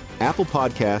iHeartRadio app, Apple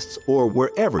Podcasts, or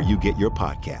wherever you get your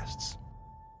podcasts.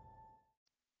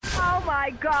 Oh, my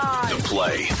God. The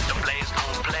play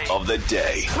of the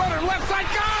day. Runner left side,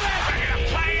 got it!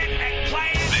 Play it and play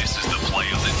it. This is the play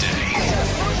of the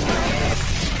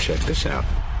day. Check this out.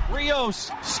 Rios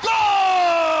scores!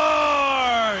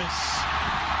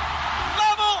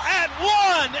 Level at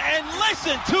 1, and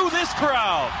listen to this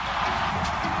crowd.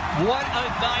 What a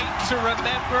night to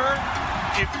remember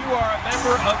if you are a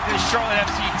member of this Charlotte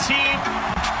FC team,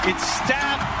 its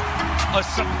staff, a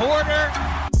supporter.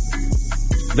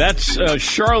 That's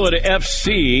Charlotte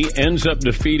FC ends up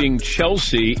defeating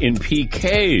Chelsea in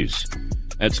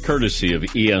PKs. That's courtesy of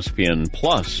ESPN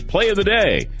Plus. Play of the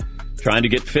day. Trying to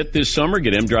get fit this summer?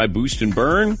 Get M-Dry Boost and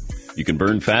Burn. You can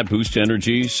burn fat, boost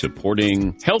energy,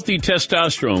 supporting healthy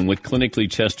testosterone with clinically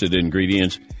tested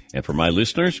ingredients. And for my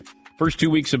listeners, first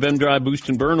 2 weeks of M-Dry Boost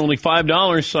and Burn, only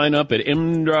 $5. Sign up at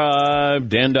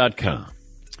mdrivedan.com.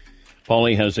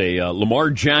 Paulie has a Lamar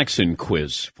Jackson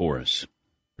quiz for us.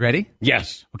 Ready?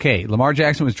 Yes. Okay, Lamar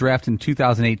Jackson was drafted in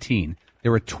 2018.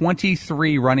 There were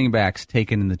 23 running backs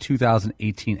taken in the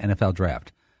 2018 NFL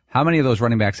Draft. How many of those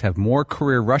running backs have more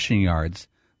career rushing yards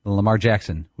than Lamar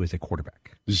Jackson, who is a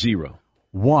quarterback? 0.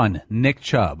 1, Nick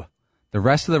Chubb. The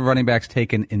rest of the running backs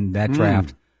taken in that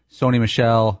draft, Sony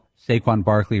Michel, Saquon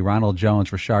Barkley, Ronald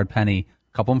Jones, Rashard Penny,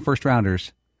 a couple of them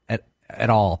first-rounders at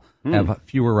all, have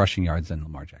fewer rushing yards than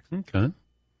Lamar Jackson. Okay.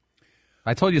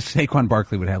 I told you Saquon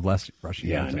Barkley would have less rushing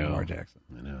yards than Lamar Jackson.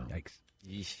 I know.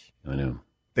 Yikes. I know.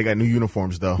 They got new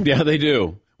uniforms, though. Yeah, they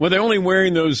do. Well, they're only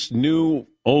wearing those new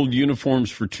old uniforms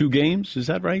for 2 games. Is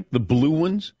that right? The blue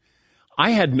ones?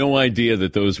 I had no idea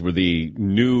that those were the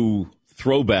new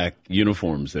throwback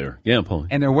uniforms there. Yeah, Paul.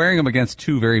 And they're wearing them against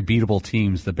 2 very beatable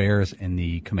teams, the Bears and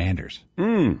the Commanders.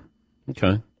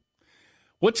 Okay.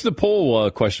 What's the poll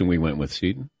question we went with,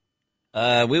 Seton?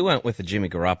 We went with the Jimmy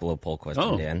Garoppolo poll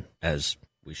question, Dan, as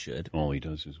we should. All he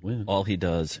does is win. All he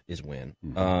does is win.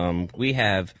 We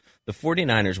have the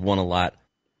 49ers won a lot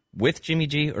with Jimmy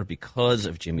G or because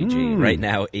of Jimmy G. Right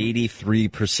now,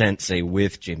 83% say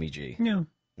with Jimmy G. Yeah.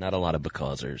 Not a lot of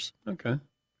becausers. Okay.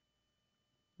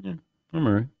 Yeah, I'm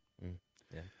all right.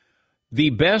 Yeah. The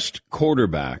best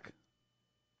quarterback,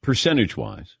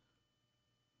 percentage-wise,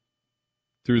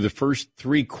 through the first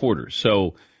 3 quarters.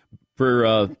 So,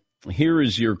 here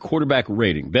is your quarterback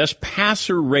rating. Best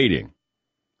passer rating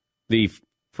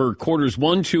for quarters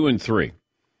 1, 2, and 3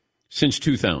 since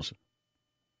 2000.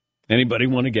 Anybody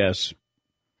want to guess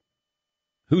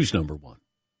who's number 1?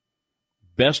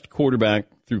 Best quarterback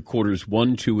through quarters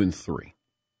 1, 2, and 3,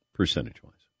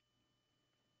 percentage-wise.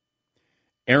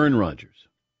 Aaron Rodgers.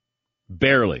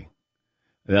 Barely.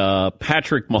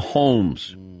 Patrick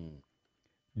Mahomes.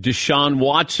 Deshaun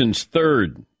Watson's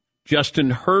 3rd.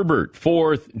 Justin Herbert,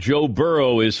 4th. Joe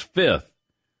Burrow is 5th.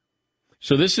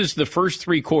 So this is the first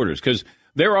 3 quarters, because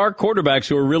there are quarterbacks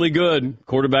who are really good.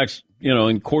 Quarterbacks,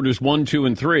 in quarters 1, 2,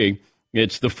 and 3.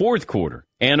 It's the 4th quarter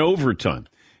and overtime.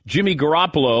 Jimmy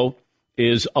Garoppolo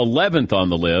is 11th on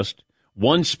the list,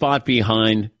 1 spot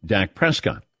behind Dak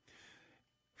Prescott.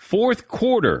 4th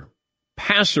quarter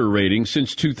passer rating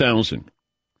since 2000.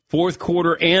 4th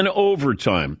quarter and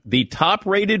overtime. The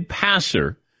top-rated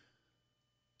passer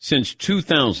since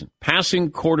 2000. Passing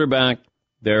quarterback,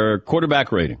 their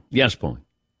quarterback rating. Yes, Paul.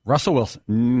 Russell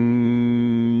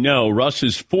Wilson. No, Russ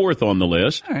is 4th on the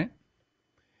list. All right.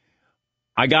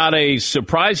 I got a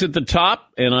surprise at the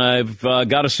top, and I've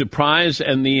got a surprise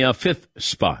in the 5th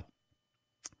spot.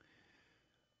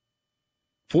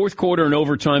 4th quarter and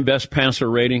overtime, best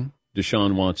passer rating,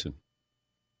 Deshaun Watson.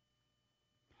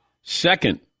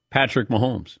 2nd, Patrick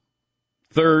Mahomes.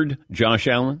 3rd, Josh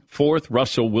Allen. 4th,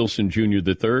 Russell Wilson Jr.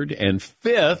 the 3rd. And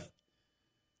 5th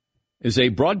is a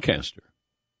broadcaster.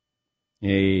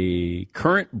 A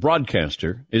current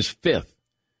broadcaster is 5th.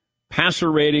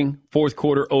 Passer rating, 4th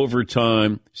quarter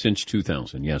overtime since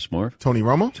 2000. Yes, Marv? Tony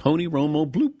Romo? Tony Romo,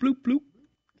 bloop, bloop, bloop.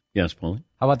 Yes, Paulie?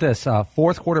 How about this?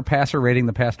 4th quarter passer rating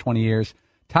the past 20 years.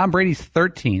 Tom Brady's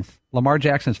 13th. Lamar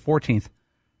Jackson's 14th.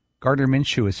 Gardner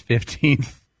Minshew is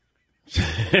 15th.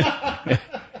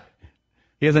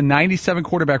 He has a 97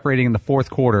 quarterback rating in the 4th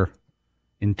quarter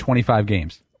in 25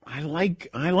 games. I like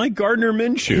Gardner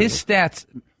Minshew. His stats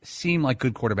seem like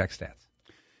good quarterback stats.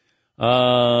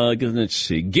 Let's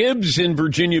see. Gibbs in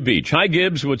Virginia Beach. Hi,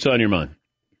 Gibbs. What's on your mind?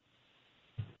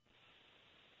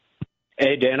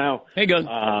 Hey, Dano. Hey, Gun.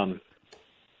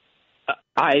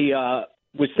 I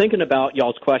was thinking about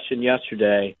y'all's question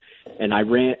yesterday, and I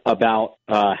rant about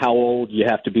how old you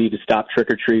have to be to stop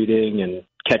trick-or-treating and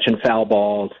catching foul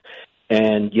balls.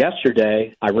 And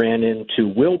yesterday, I ran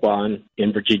into Wilbon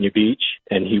in Virginia Beach,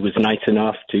 and he was nice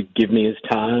enough to give me his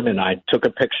time, and I took a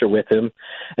picture with him.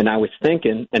 And I was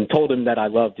thinking, and told him that I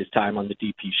loved his time on the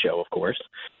DP show, of course.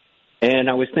 And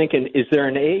I was thinking, is there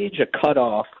an age, a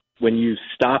cutoff, when you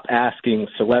stop asking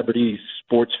celebrities,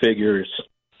 sports figures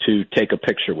to take a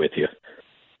picture with you?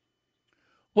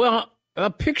 Well,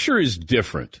 a picture is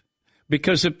different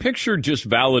because a picture just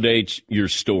validates your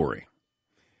story.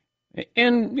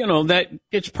 And, you know, that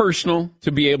it's personal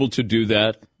to be able to do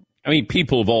that. I mean,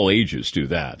 people of all ages do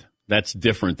that. That's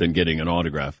different than getting an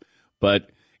autograph. But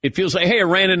it feels like, hey, I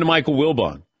ran into Michael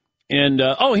Wilbon. And,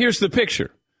 here's the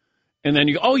picture. And then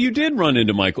you go, oh, you did run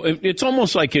into Michael. It's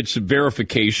almost like it's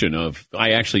verification of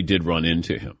I actually did run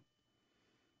into him.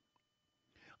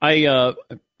 I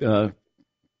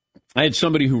had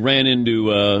somebody who ran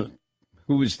into,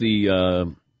 who was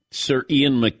the Sir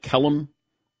Ian McKellen?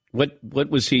 What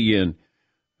was he in?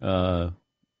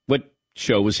 What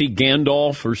show? Was he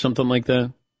Gandalf or something like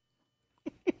that?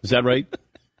 Is that right?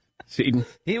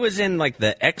 He was in like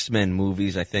the X-Men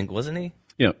movies, I think, wasn't he?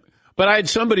 Yeah. But I had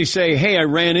somebody say, hey, I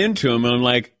ran into him. And I'm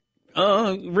like,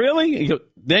 really?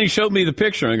 Then he showed me the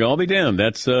picture. I go, I'll be damned.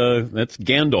 That's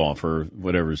Gandalf or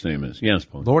whatever his name is. Yes,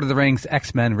 Paul. Lord of the Rings,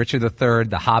 X-Men, Richard III,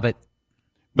 The Hobbit.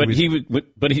 But was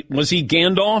he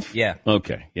Gandalf? Yeah.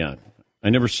 Okay, yeah. I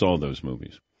never saw those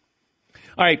movies.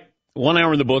 All right, 1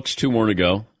 hour in the books, 2 more to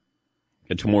go.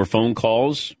 Get 2 more phone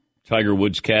calls. Tiger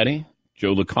Woods caddy,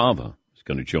 Joe LaCava, is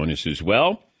going to join us as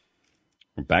well.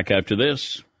 We're back after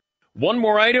this. One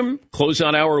more item, close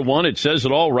out hour 1. It says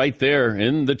it all right there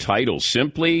in the title.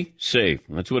 Simply Safe.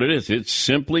 That's what it is. It's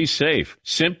Simply Safe.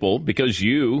 Simple because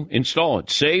you install it.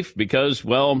 Safe because,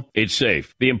 well, it's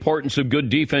safe. The importance of good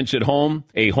defense at home,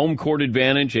 a home court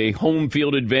advantage, a home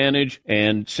field advantage,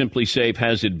 and Simply Safe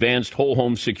has advanced whole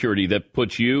home security that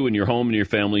puts you and your home and your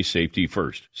family's safety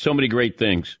first. So many great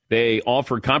things. They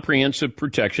offer comprehensive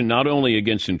protection not only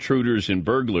against intruders and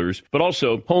burglars, but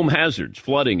also home hazards,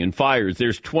 flooding, and fires.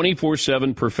 There's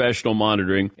 24/7 professional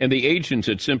monitoring, and the agents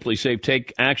at Simply Safe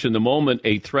take action the moment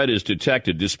a threat is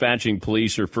detected, dispatching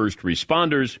police or first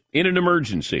responders in an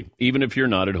emergency, even if you're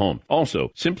not at home.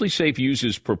 Also, Simply Safe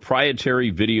uses proprietary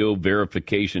video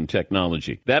verification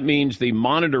technology. That means the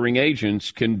monitoring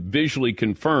agents can visually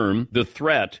confirm the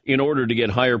threat in order to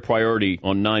get higher priority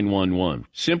on 911.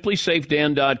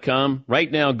 SimplySafeDan.com.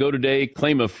 Right now, go today,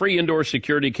 claim a free indoor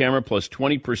security camera plus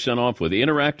 20% off with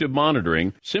interactive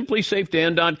monitoring.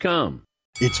 SimplySafeDan.com.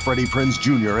 It's Freddie Prinze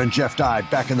Jr. and Jeff Dye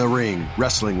back in the ring.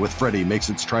 Wrestling with Freddie makes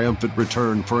its triumphant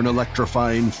return for an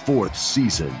electrifying 4th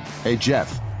season. Hey,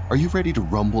 Jeff, are you ready to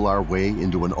rumble our way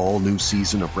into an all-new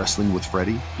season of Wrestling with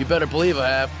Freddie? You better believe I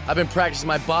have. I've been practicing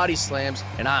my body slams,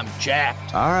 and I'm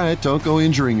jacked. All right, don't go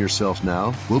injuring yourself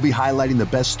now. We'll be highlighting the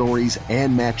best stories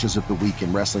and matches of the week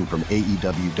in wrestling from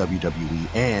AEW,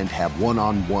 WWE, and have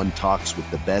one-on-one talks with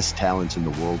the best talents in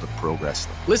the world of pro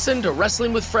wrestling. Listen to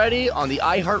Wrestling with Freddie on the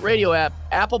iHeartRadio app,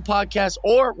 Apple Podcasts,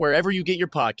 or wherever you get your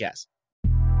podcasts.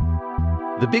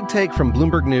 The Big Take from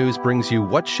Bloomberg News brings you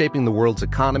what's shaping the world's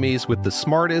economies with the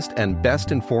smartest and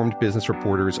best-informed business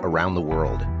reporters around the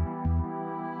world.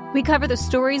 We cover the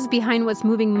stories behind what's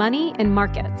moving money and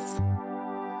markets,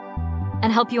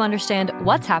 and help you understand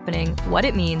what's happening, what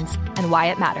it means, and why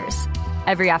it matters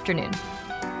every afternoon.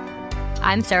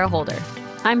 I'm Sarah Holder.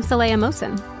 I'm Saleha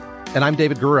Mohsin. And I'm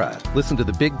David Gura. Listen to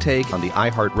The Big Take on the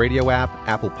iHeartRadio app,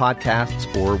 Apple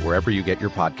Podcasts, or wherever you get your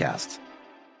podcasts.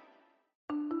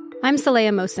 I'm Saleha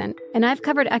Mohsin, and I've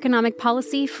covered economic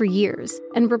policy for years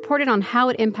and reported on how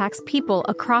it impacts people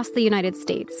across the United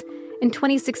States. In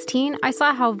 2016, I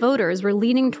saw how voters were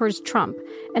leaning towards Trump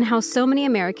and how so many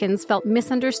Americans felt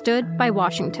misunderstood by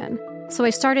Washington. So I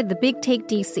started The Big Take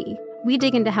DC. We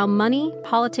dig into how money,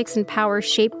 politics, and power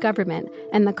shape government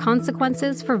and the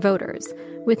consequences for voters.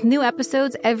 With new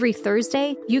episodes every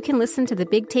Thursday, you can listen to The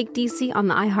Big Take DC on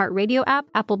the iHeartRadio app,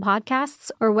 Apple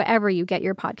Podcasts, or wherever you get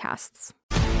your podcasts.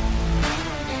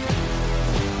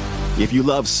 If you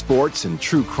love sports and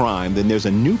true crime, then there's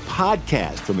a new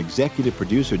podcast from executive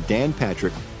producer Dan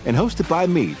Patrick and hosted by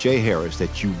me, Jay Harris,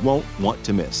 that you won't want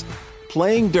to miss.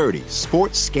 Playing Dirty: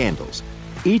 Sports Scandals.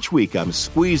 Each week, I'm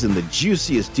squeezing the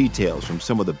juiciest details from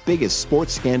some of the biggest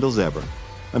sports scandals ever.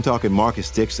 I'm talking Marcus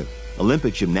Dixon,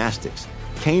 Olympic gymnastics,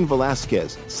 Cain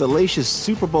Velasquez, salacious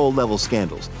Super Bowl-level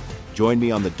scandals. Join me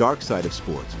on the dark side of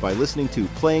sports by listening to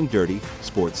Playing Dirty: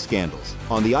 Sports Scandals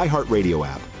on the iHeartRadio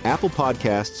app, Apple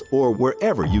Podcasts, or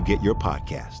wherever you get your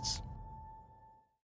podcasts.